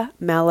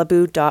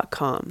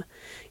oseamalibu.com.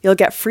 You'll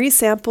get free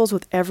samples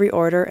with every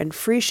order and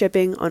free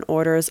shipping on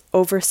orders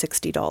over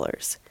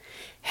 $60.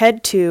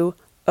 Head to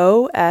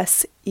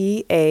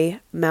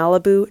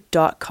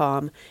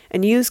oseamalibu.com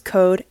and use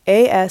code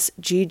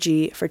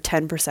ASGG for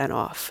 10%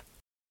 off.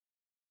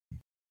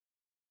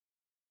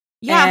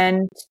 Yeah.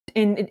 And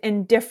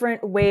in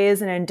different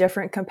ways and in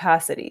different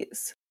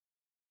capacities.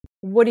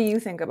 What do you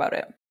think about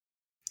it?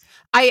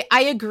 I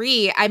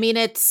agree. I mean,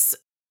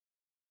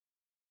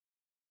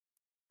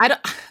 I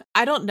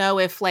don't know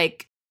if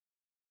like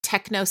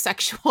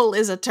technosexual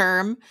is a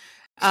term.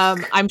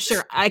 I'm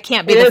sure I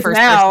can't be the first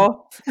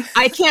person.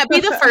 I can't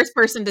be the first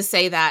person to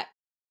say that,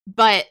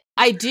 but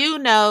I do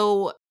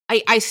know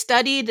I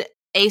studied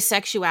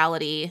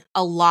asexuality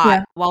a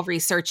lot while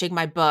researching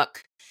my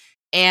book.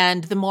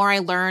 And the more I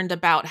learned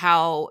about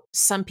how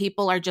some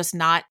people are just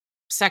not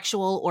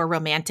sexual or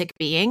romantic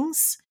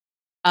beings,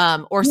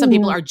 or some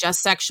people are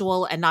just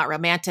sexual and not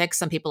romantic.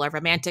 Some people are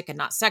romantic and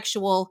not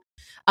sexual.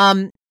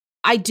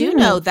 I do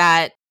know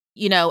that,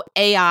 you know,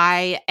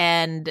 AI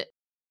and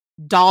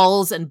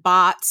dolls and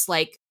bots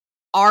like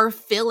are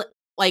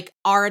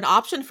an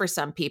option for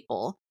some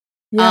people.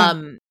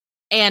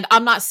 And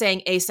I'm not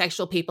saying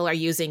asexual people are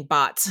using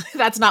bots.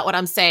 That's not what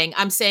I'm saying.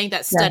 I'm saying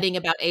that studying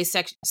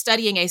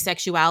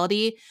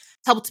asexuality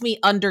helped me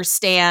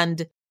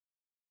understand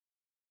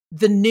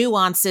the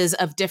nuances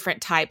of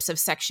different types of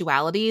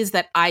sexualities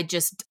that I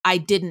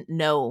didn't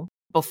know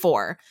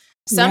before.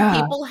 Some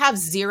people have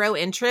zero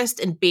interest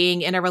in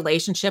being in a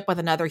relationship with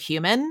another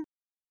human,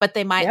 but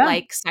they might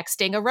like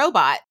sexting a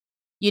robot.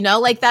 You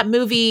know, like that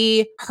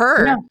movie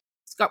Her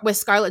with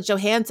Scarlett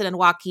Johansson and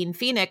Joaquin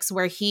Phoenix,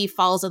 where he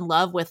falls in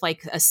love with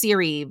like a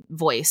Siri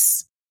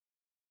voice.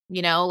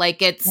 You know,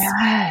 like it's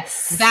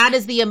that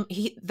is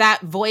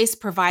that voice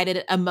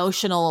provided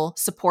emotional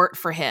support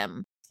for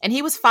him. And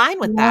he was fine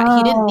with that.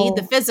 He didn't need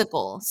the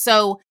physical.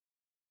 So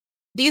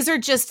these are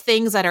just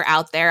things that are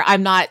out there.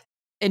 I'm not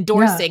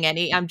endorsing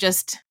any. I'm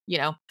just, you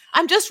know,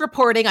 I'm just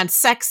reporting on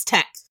sex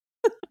tech.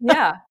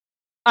 Yeah.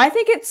 I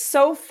think it's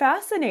so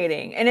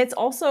fascinating. And it's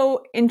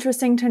also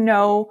interesting to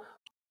know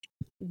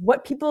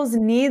what people's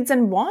needs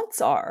and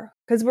wants are,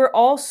 because we're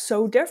all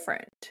so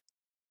different.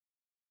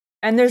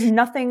 And there's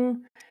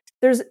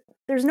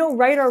there's no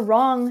right or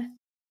wrong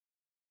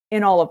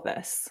in all of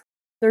this.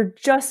 They're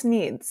just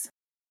needs.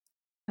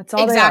 That's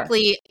all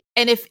Exactly.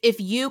 And if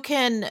you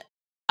can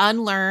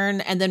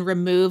unlearn and then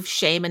remove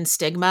shame and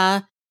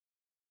stigma,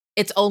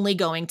 it's only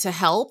going to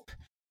help.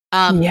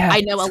 Yes. I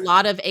know a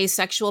lot of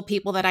asexual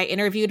people that I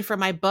interviewed for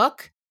my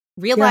book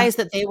realized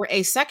that they were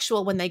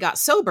asexual when they got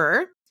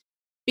sober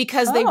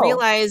because they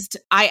realized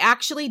I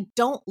actually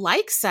don't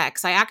like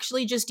sex. I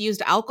actually just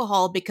used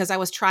alcohol because I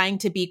was trying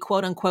to be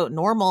quote unquote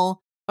normal,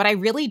 but I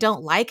really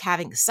don't like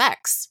having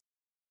sex.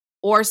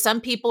 Or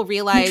some people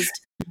realized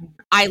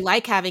I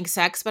like having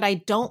sex, but I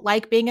don't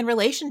like being in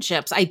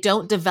relationships. I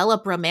don't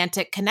develop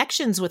romantic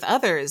connections with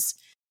others.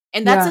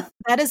 And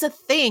that is a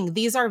thing.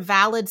 These are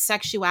valid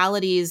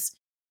sexualities.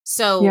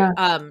 So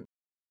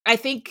I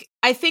think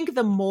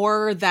the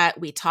more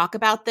that we talk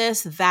about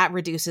this, that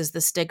reduces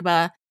the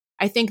stigma.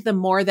 I think the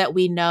more that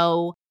we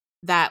know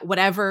that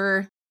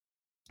whatever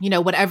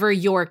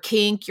your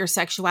kink, your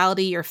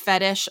sexuality, your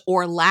fetish,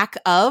 or lack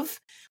of,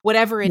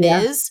 whatever it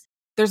is,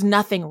 there's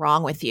nothing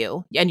wrong with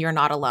you and you're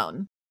not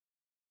alone.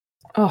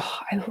 Oh,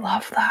 I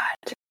love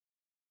that.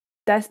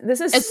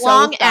 This is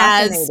so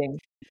fascinating.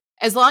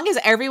 As long as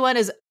everyone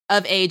is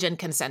of age and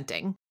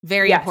consenting.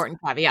 Very important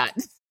caveat.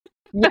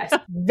 Yes,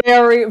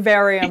 very,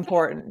 very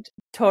important.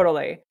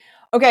 Totally.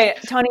 Okay,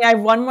 Tawny, I have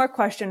one more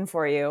question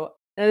for you.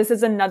 Now, this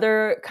is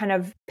another kind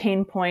of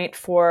pain point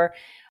for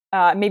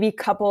maybe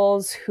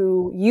couples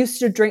who used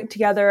to drink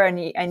together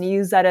and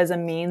use that as a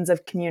means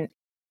of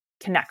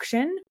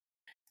connection.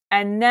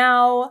 And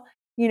now,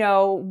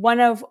 one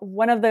of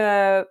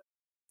the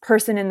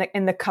person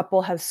in the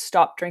couple has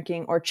stopped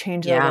drinking or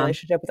changed their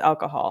relationship with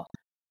alcohol.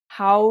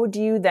 How do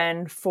you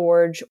then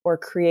forge or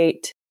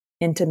create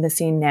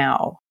intimacy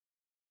now?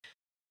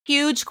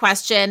 Huge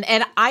question.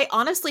 And I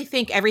honestly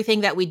think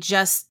everything that we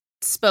just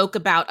spoke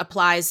about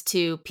applies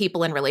to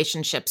people in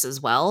relationships as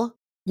well.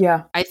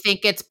 Yeah. I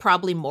think it's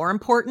probably more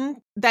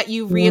important that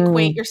you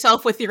reacquaint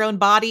yourself with your own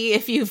body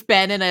if you've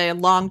been in a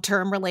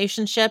long-term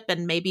relationship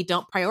and maybe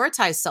don't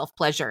prioritize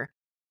self-pleasure.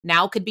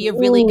 Now could be a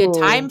really good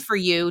time for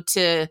you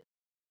to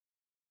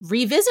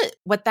revisit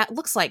what that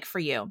looks like for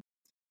you.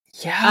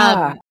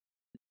 Yeah.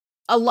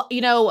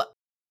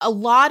 A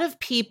lot of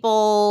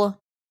people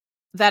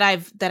that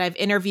I've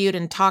interviewed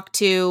and talked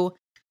to,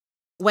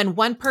 when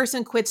one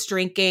person quits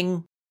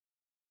drinking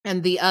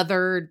and the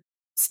other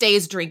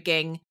stays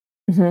drinking,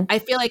 I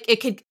feel like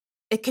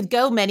it could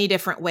go many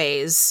different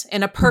ways.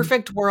 In a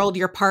perfect world,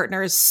 your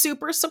partner is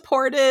super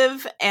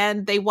supportive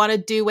and they want to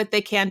do what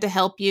they can to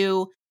help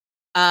you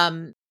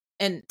and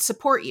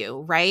support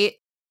you, right?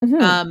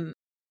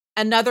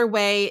 Another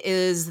way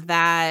is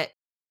that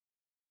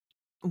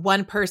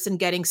one person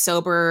getting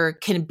sober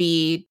can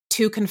be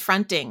too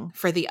confronting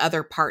for the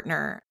other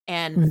partner,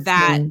 and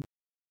that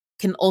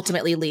can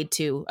ultimately lead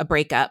to a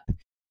breakup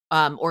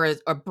or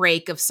a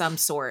break of some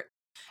sort.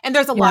 And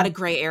there's a lot of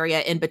gray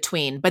area in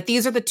between, but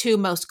these are the two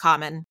most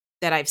common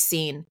that I've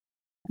seen.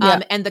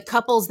 And the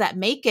couples that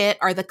make it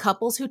are the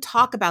couples who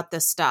talk about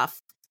this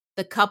stuff.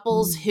 The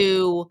couples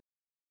who,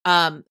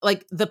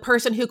 like the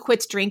person who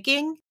quits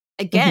drinking,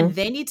 again,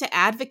 they need to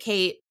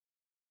advocate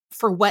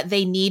for what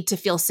they need to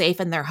feel safe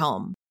in their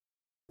home.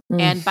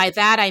 And by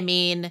that, I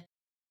mean,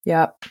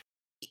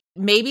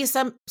 maybe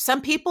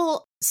some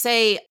people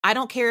say, I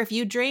don't care if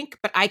you drink,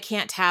 but I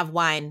can't have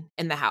wine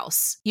in the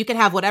house. You can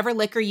have whatever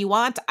liquor you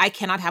want. I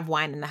cannot have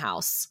wine in the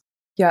house.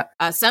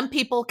 Some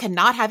people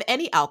cannot have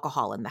any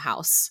alcohol in the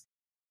house.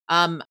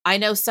 I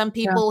know some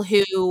people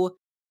who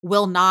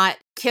will not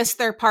kiss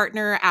their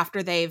partner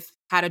after they've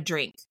had a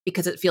drink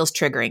because it feels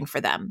triggering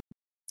for them.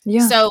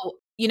 So,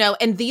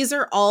 and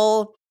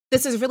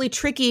this is really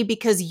tricky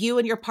because you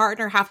and your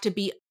partner have to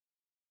be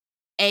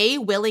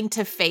willing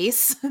to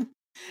face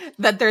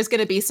that there's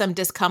going to be some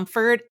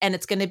discomfort, and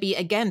it's going to be,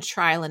 again,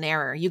 trial and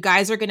error. You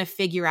guys are going to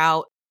figure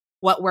out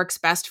what works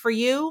best for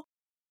you.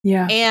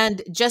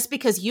 And just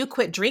because you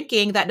quit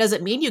drinking, that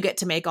doesn't mean you get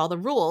to make all the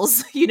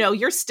rules.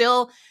 You're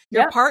still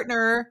your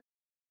partner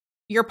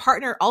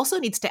also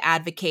needs to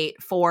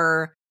advocate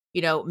for,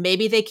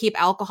 maybe they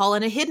keep alcohol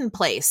in a hidden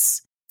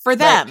place for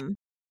them.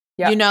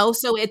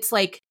 So it's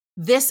like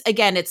this,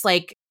 again, it's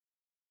like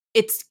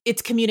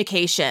it's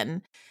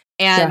communication.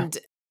 And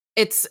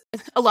it's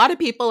a lot of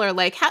people are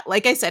like,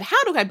 like I said,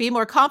 how do I be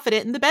more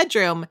confident in the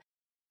bedroom?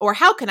 Or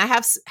how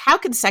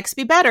can sex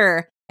be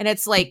better? And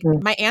it's like,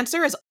 my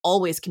answer is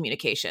always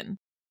communication.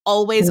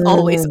 Always,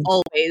 always,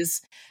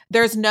 always.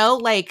 There's no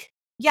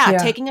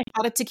taking a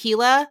shot of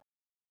tequila.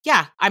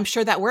 Yeah, I'm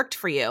sure that worked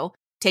for you.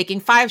 Taking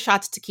 5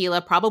 shots of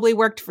tequila probably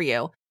worked for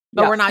you,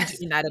 but we're not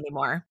doing that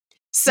anymore.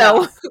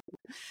 So,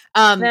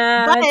 but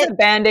it's a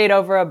Band-Aid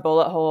over a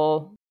bullet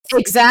hole.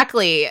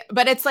 Exactly.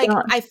 But it's like,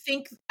 I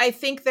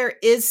think there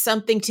is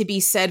something to be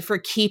said for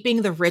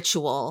keeping the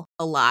ritual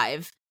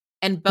alive.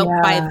 And but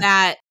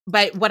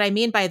what I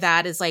mean by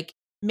that is, like,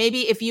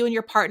 maybe if you and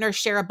your partner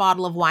share a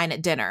bottle of wine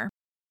at dinner,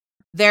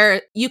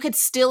 you could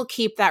still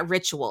keep that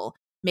ritual.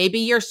 Maybe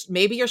you're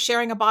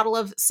sharing a bottle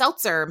of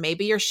seltzer.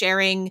 Maybe you're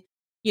sharing,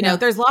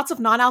 there's lots of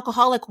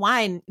non-alcoholic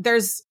wine.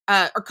 There's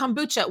or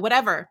kombucha,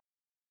 whatever.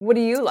 What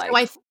do you So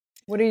like?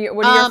 What are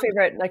your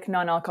favorite like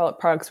non-alcoholic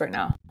products right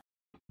now?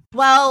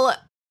 Well,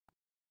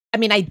 I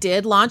mean, I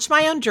did launch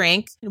my own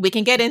drink. We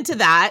can get into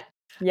that.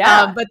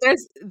 Yeah. But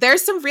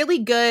there's some really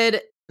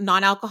good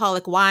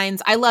non-alcoholic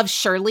wines. I love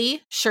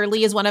Shirley.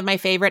 Shirley is one of my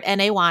favorite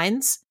NA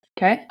wines.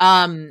 Okay.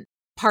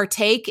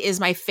 Partake is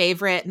my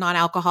favorite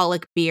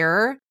non-alcoholic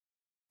beer.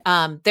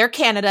 They're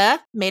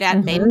Canada, made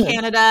in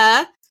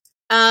Canada.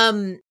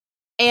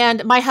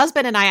 And my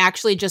husband and I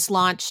actually just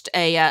launched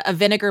a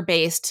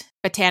vinegar-based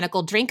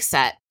botanical drink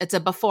set. It's a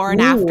before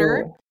and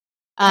after. Ooh.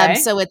 Okay.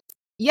 So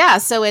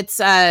it's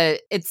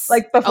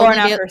Like before and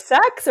after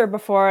sex, or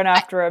before and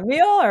after a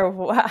meal,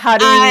 or how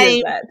do you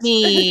use I it?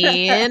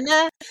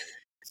 mean,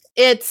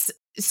 it's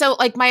so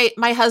like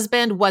my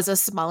husband was a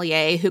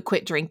sommelier who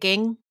quit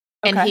drinking,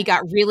 and he Okay.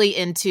 got really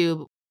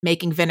into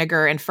making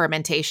vinegar and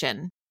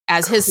fermentation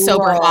as his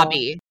sober Cool.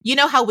 hobby. You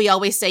know how we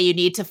always say you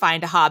need to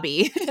find a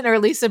hobby in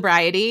early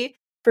sobriety?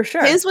 For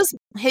sure. His was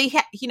he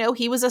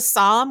was a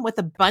somm with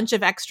a bunch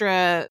of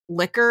extra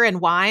liquor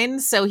and wine,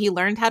 so he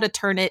learned how to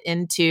turn it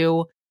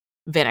into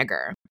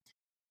vinegar.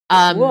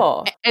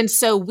 Cool. And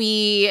so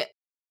we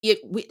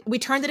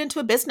turned it into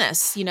a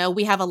business. You know,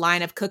 we have a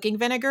line of cooking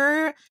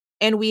vinegar,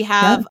 and we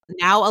have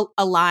now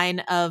a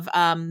line of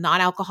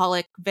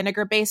non-alcoholic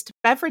vinegar-based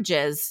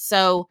beverages.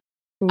 So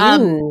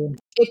Ooh.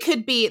 it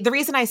could be, the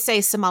reason I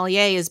say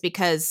sommelier is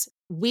because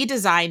we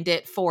designed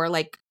it for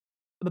like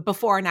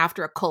before and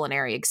after a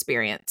culinary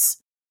experience.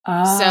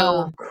 Ah,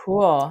 So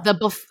cool.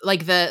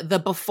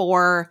 the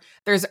before,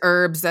 there's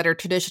herbs that are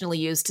traditionally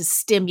used to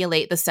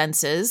stimulate the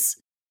senses.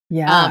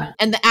 Yeah.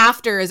 And the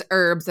after is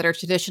herbs that are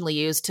traditionally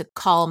used to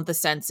calm the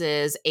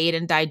senses, aid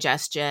in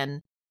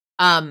digestion.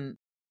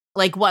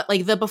 Like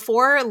the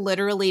before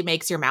literally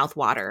makes your mouth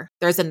water.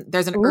 There's an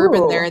herb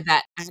in there Ooh.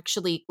 that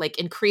actually like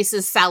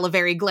increases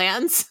salivary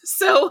glands.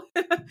 So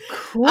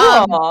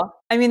Cool.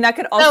 I mean, that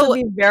could also so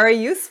be very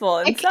useful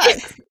in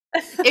sex.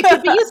 it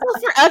could be useful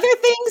for other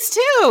things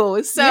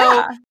too. So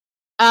Yeah.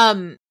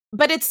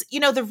 but it's,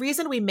 the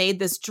reason we made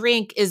this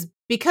drink is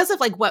because of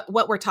like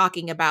what we're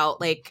talking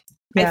about. Like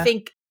I Yeah.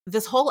 think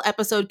this whole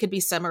episode could be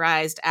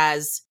summarized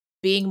as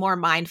being more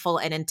mindful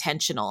and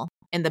intentional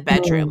in the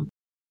bedroom, Mm.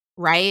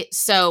 right?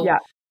 So,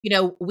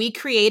 Yeah. we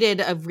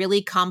created a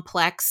really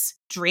complex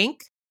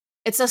drink.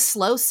 It's a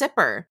slow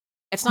sipper.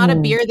 It's not a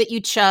Mm. beer that you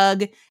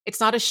chug.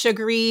 It's not a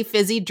sugary,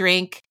 fizzy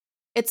drink.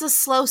 It's a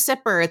slow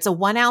sipper. It's a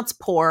 1-ounce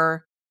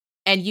pour,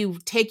 and you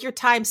take your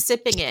time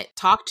sipping it.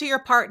 Talk to your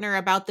partner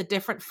about the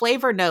different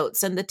flavor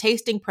notes and the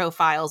tasting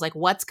profiles, like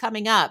what's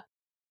coming up.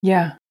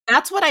 Yeah.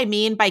 That's what I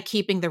mean by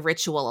keeping the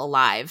ritual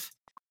alive.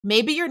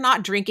 Maybe you're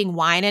not drinking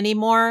wine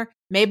anymore.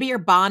 Maybe you're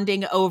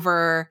bonding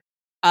over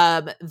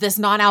this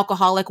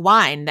non-alcoholic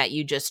wine that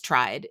you just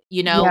tried.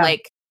 Yeah.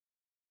 Like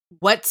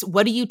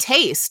what do you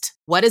taste?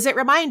 What does it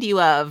remind you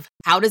of?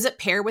 How does it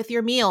pair with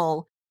your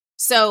meal?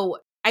 So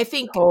I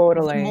think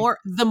Totally.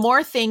 the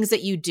more things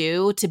that you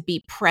do to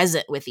be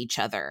present with each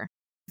other,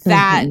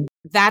 Mhm.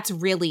 that's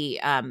really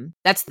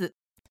that's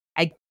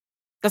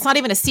not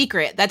even a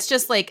secret. That's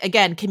just like,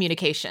 again,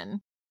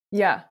 communication.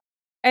 Yeah.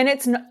 And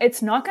it's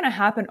not going to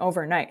happen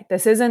overnight.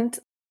 This isn't,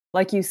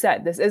 like you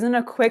said, this isn't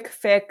a quick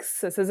fix.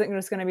 This isn't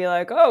just going to be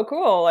like, oh,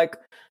 cool, like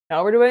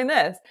now we're doing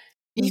this.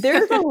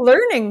 There's a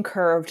learning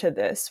curve to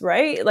this,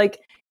 right? Like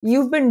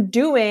you've been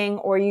doing,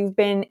 or you've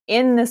been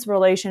in this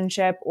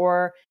relationship,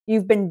 or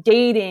you've been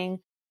dating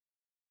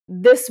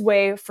this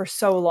way for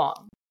so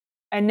long.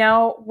 And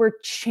now we're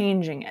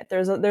changing it.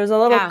 There's a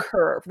little Yeah.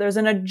 curve. There's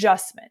an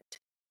adjustment.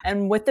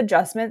 And with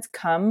adjustments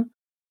come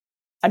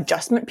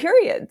adjustment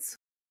periods.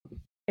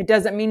 It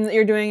doesn't mean that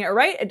you're doing it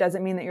right. It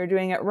doesn't mean that you're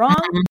doing it wrong.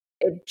 Mhm.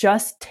 It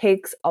just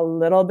takes a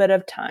little bit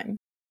of time.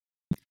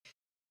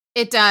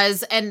 It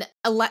does. And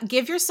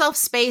give yourself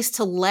space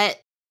to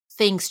let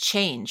things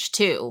change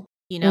too.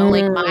 Like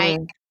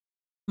Mm.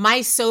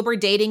 my sober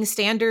dating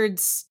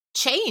standards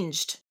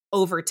changed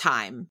over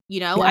time. I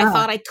Yeah.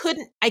 thought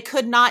I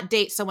could not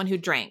date someone who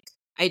drank.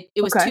 It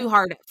was Okay. too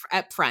hard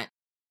up front.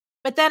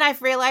 But then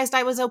I've realized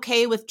I was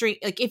okay with drink.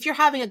 Like if you're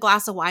having a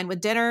glass of wine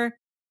with dinner,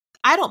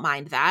 I don't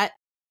mind that.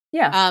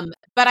 Yeah.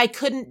 But I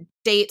couldn't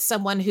date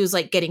someone who's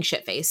like getting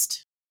shit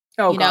faced.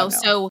 Oh God, no.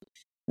 So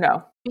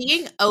No.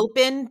 being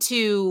open,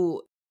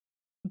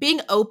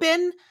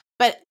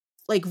 but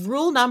like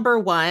rule number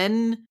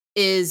 1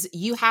 is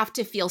you have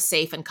to feel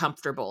safe and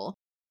comfortable.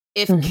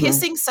 If Mhm.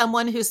 kissing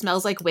someone who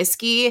smells like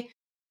whiskey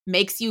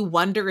makes you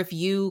wonder if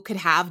you could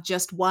have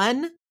just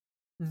one,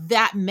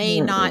 that may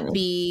not Mm.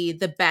 be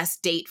the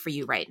best date for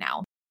you right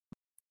now.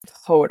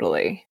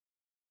 Totally.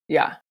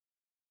 Yeah.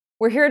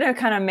 We're here to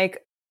kind of make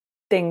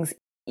things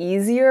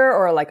easier,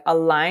 or like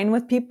align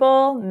with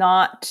people,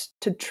 not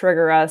to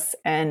trigger us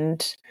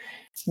and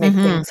make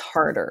things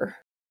harder.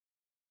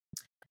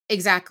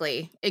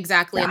 Exactly.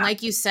 Yeah. And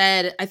like you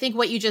said, I think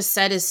what you just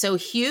said is so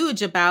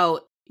huge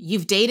about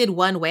you've dated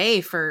one way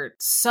for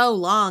so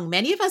long,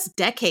 many of us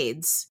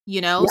decades,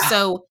 Yeah.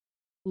 So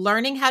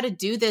learning how to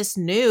do this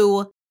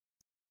new,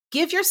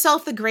 give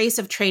yourself the grace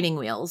of training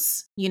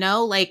wheels,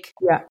 like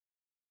Yeah.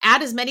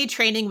 add as many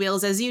training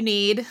wheels as you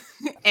need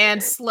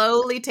and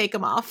slowly take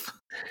them off.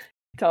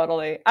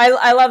 Totally.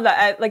 I love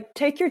that. Like,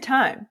 take your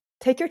time.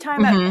 Take your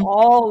time at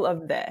all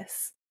of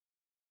this.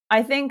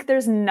 I think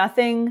there's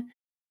nothing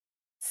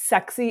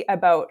sexy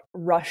about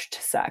rushed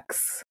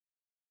sex.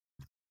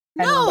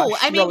 And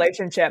rushed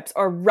relationships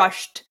or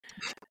rushed,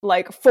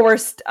 like,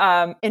 forced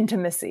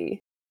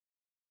intimacy.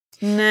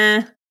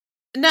 Nah.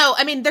 No,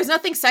 I mean, there's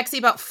nothing sexy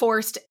about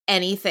forced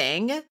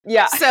anything.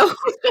 Yeah. So,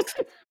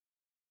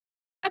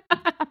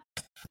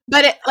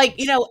 but it, like,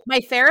 you know,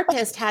 my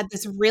therapist had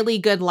this really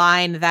good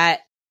line that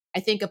I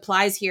think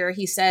applies here.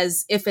 He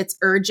says, if it's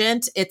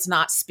urgent, it's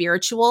not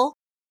spiritual.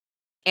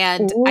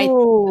 And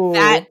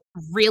that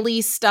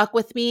really stuck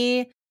with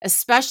me,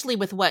 especially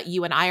with what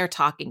you and I are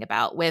talking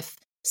about with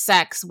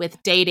sex,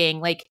 with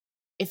dating. Like,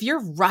 if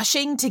you're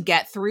rushing to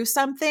get through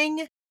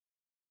something,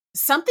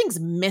 something's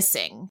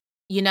missing.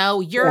 You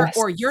know,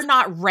 you're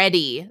not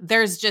ready.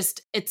 There's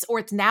just, it's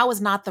now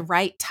is not the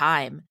right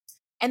time.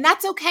 And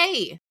that's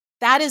okay.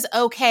 That is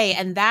okay.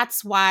 And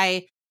that's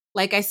why,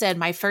 like I said,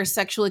 my first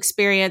sexual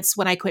experience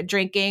when I quit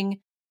drinking,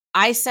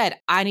 I said,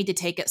 I need to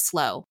take it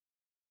slow.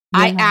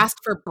 I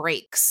asked for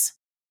breaks,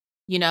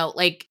 you know,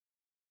 like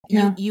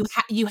you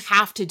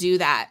have to do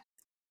that.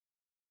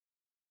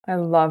 I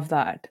love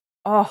that.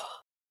 Oh,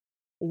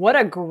 what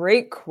a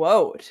great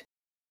quote.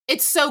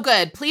 It's so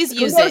good. Please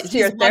use it. He's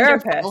your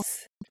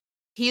therapist.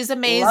 He's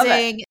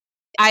amazing.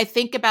 I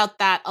think about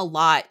that a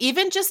lot,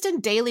 even just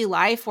in daily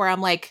life where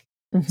I'm like,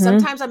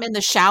 sometimes I'm in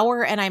the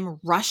shower and I'm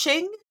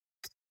rushing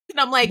and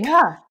I'm like,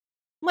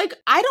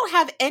 I don't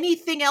have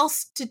anything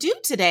else to do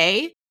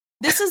today.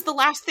 This is the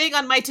last thing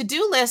on my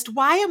to-do list.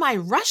 Why am I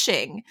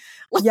rushing?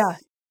 Yeah.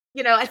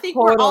 You know, I think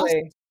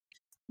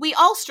we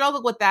all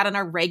struggle with that in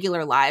our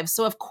regular lives.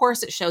 So of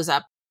course it shows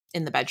up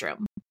in the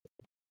bedroom.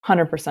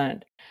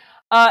 100%.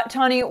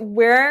 Tawny,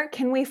 where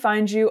can we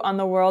find you on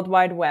the World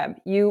Wide Web?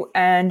 You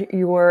and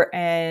your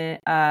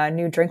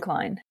new drink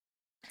line.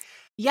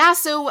 Yeah,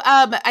 so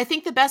I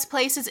think the best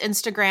place is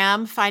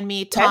Instagram. Find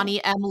me,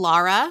 Tawny M.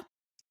 Lara,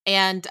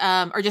 and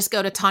or just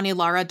go to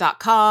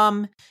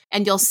tawnylara.com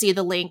and you'll see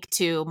the link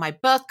to my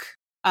book.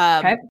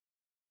 And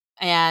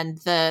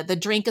the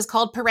drink is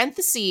called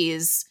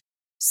Parentheses.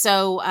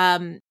 So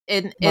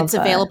it's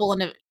available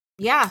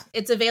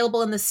it's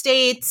available in the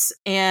States,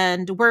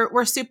 and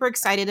we're super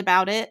excited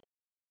about it.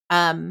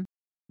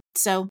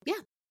 So yeah,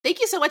 thank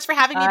you so much for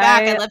having me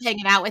back. I love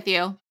hanging out with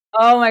you.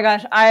 Oh my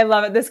gosh, I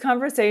love it. This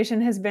conversation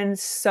has been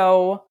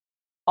so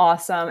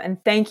awesome. And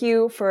thank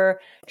you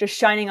for just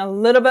shining a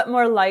little bit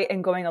more light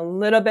and going a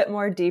little bit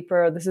more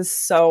deeper. This is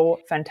so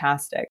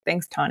fantastic.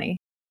 Thanks, Tawny.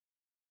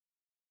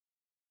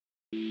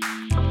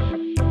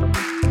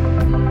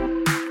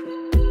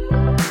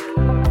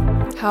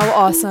 How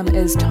awesome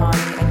is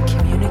Tawny? And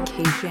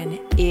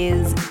communication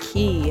is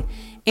key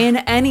in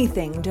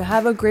anything. To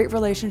have a great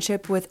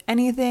relationship with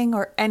anything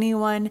or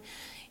anyone,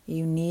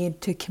 you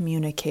need to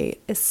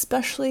communicate,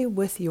 especially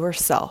with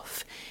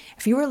yourself.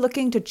 If you are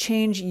looking to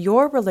change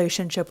your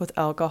relationship with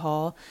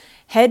alcohol,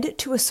 head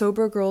to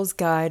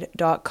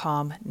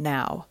asobergirlsguide.com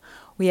now.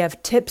 We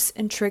have tips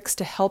and tricks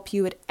to help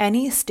you at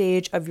any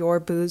stage of your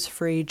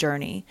booze-free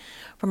journey.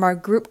 From our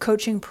group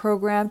coaching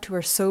program to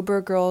our Sober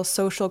Girls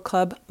Social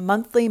Club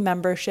monthly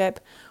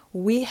membership,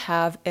 we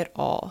have it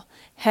all.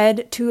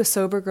 Head to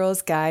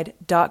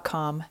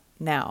asobergirlsguide.com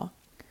now.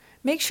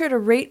 Make sure to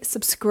rate,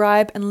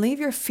 subscribe, and leave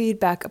your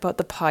feedback about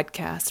the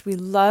podcast. We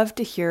love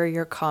to hear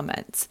your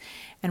comments.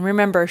 And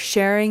remember,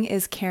 sharing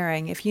is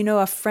caring. If you know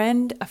a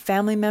friend, a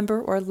family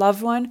member, or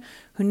loved one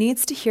who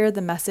needs to hear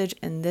the message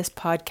in this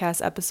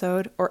podcast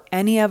episode or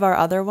any of our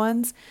other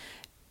ones,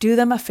 do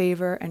them a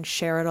favor and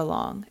share it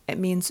along. It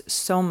means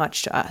so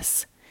much to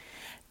us.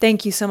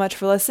 Thank you so much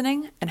for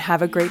listening, and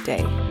have a great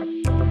day.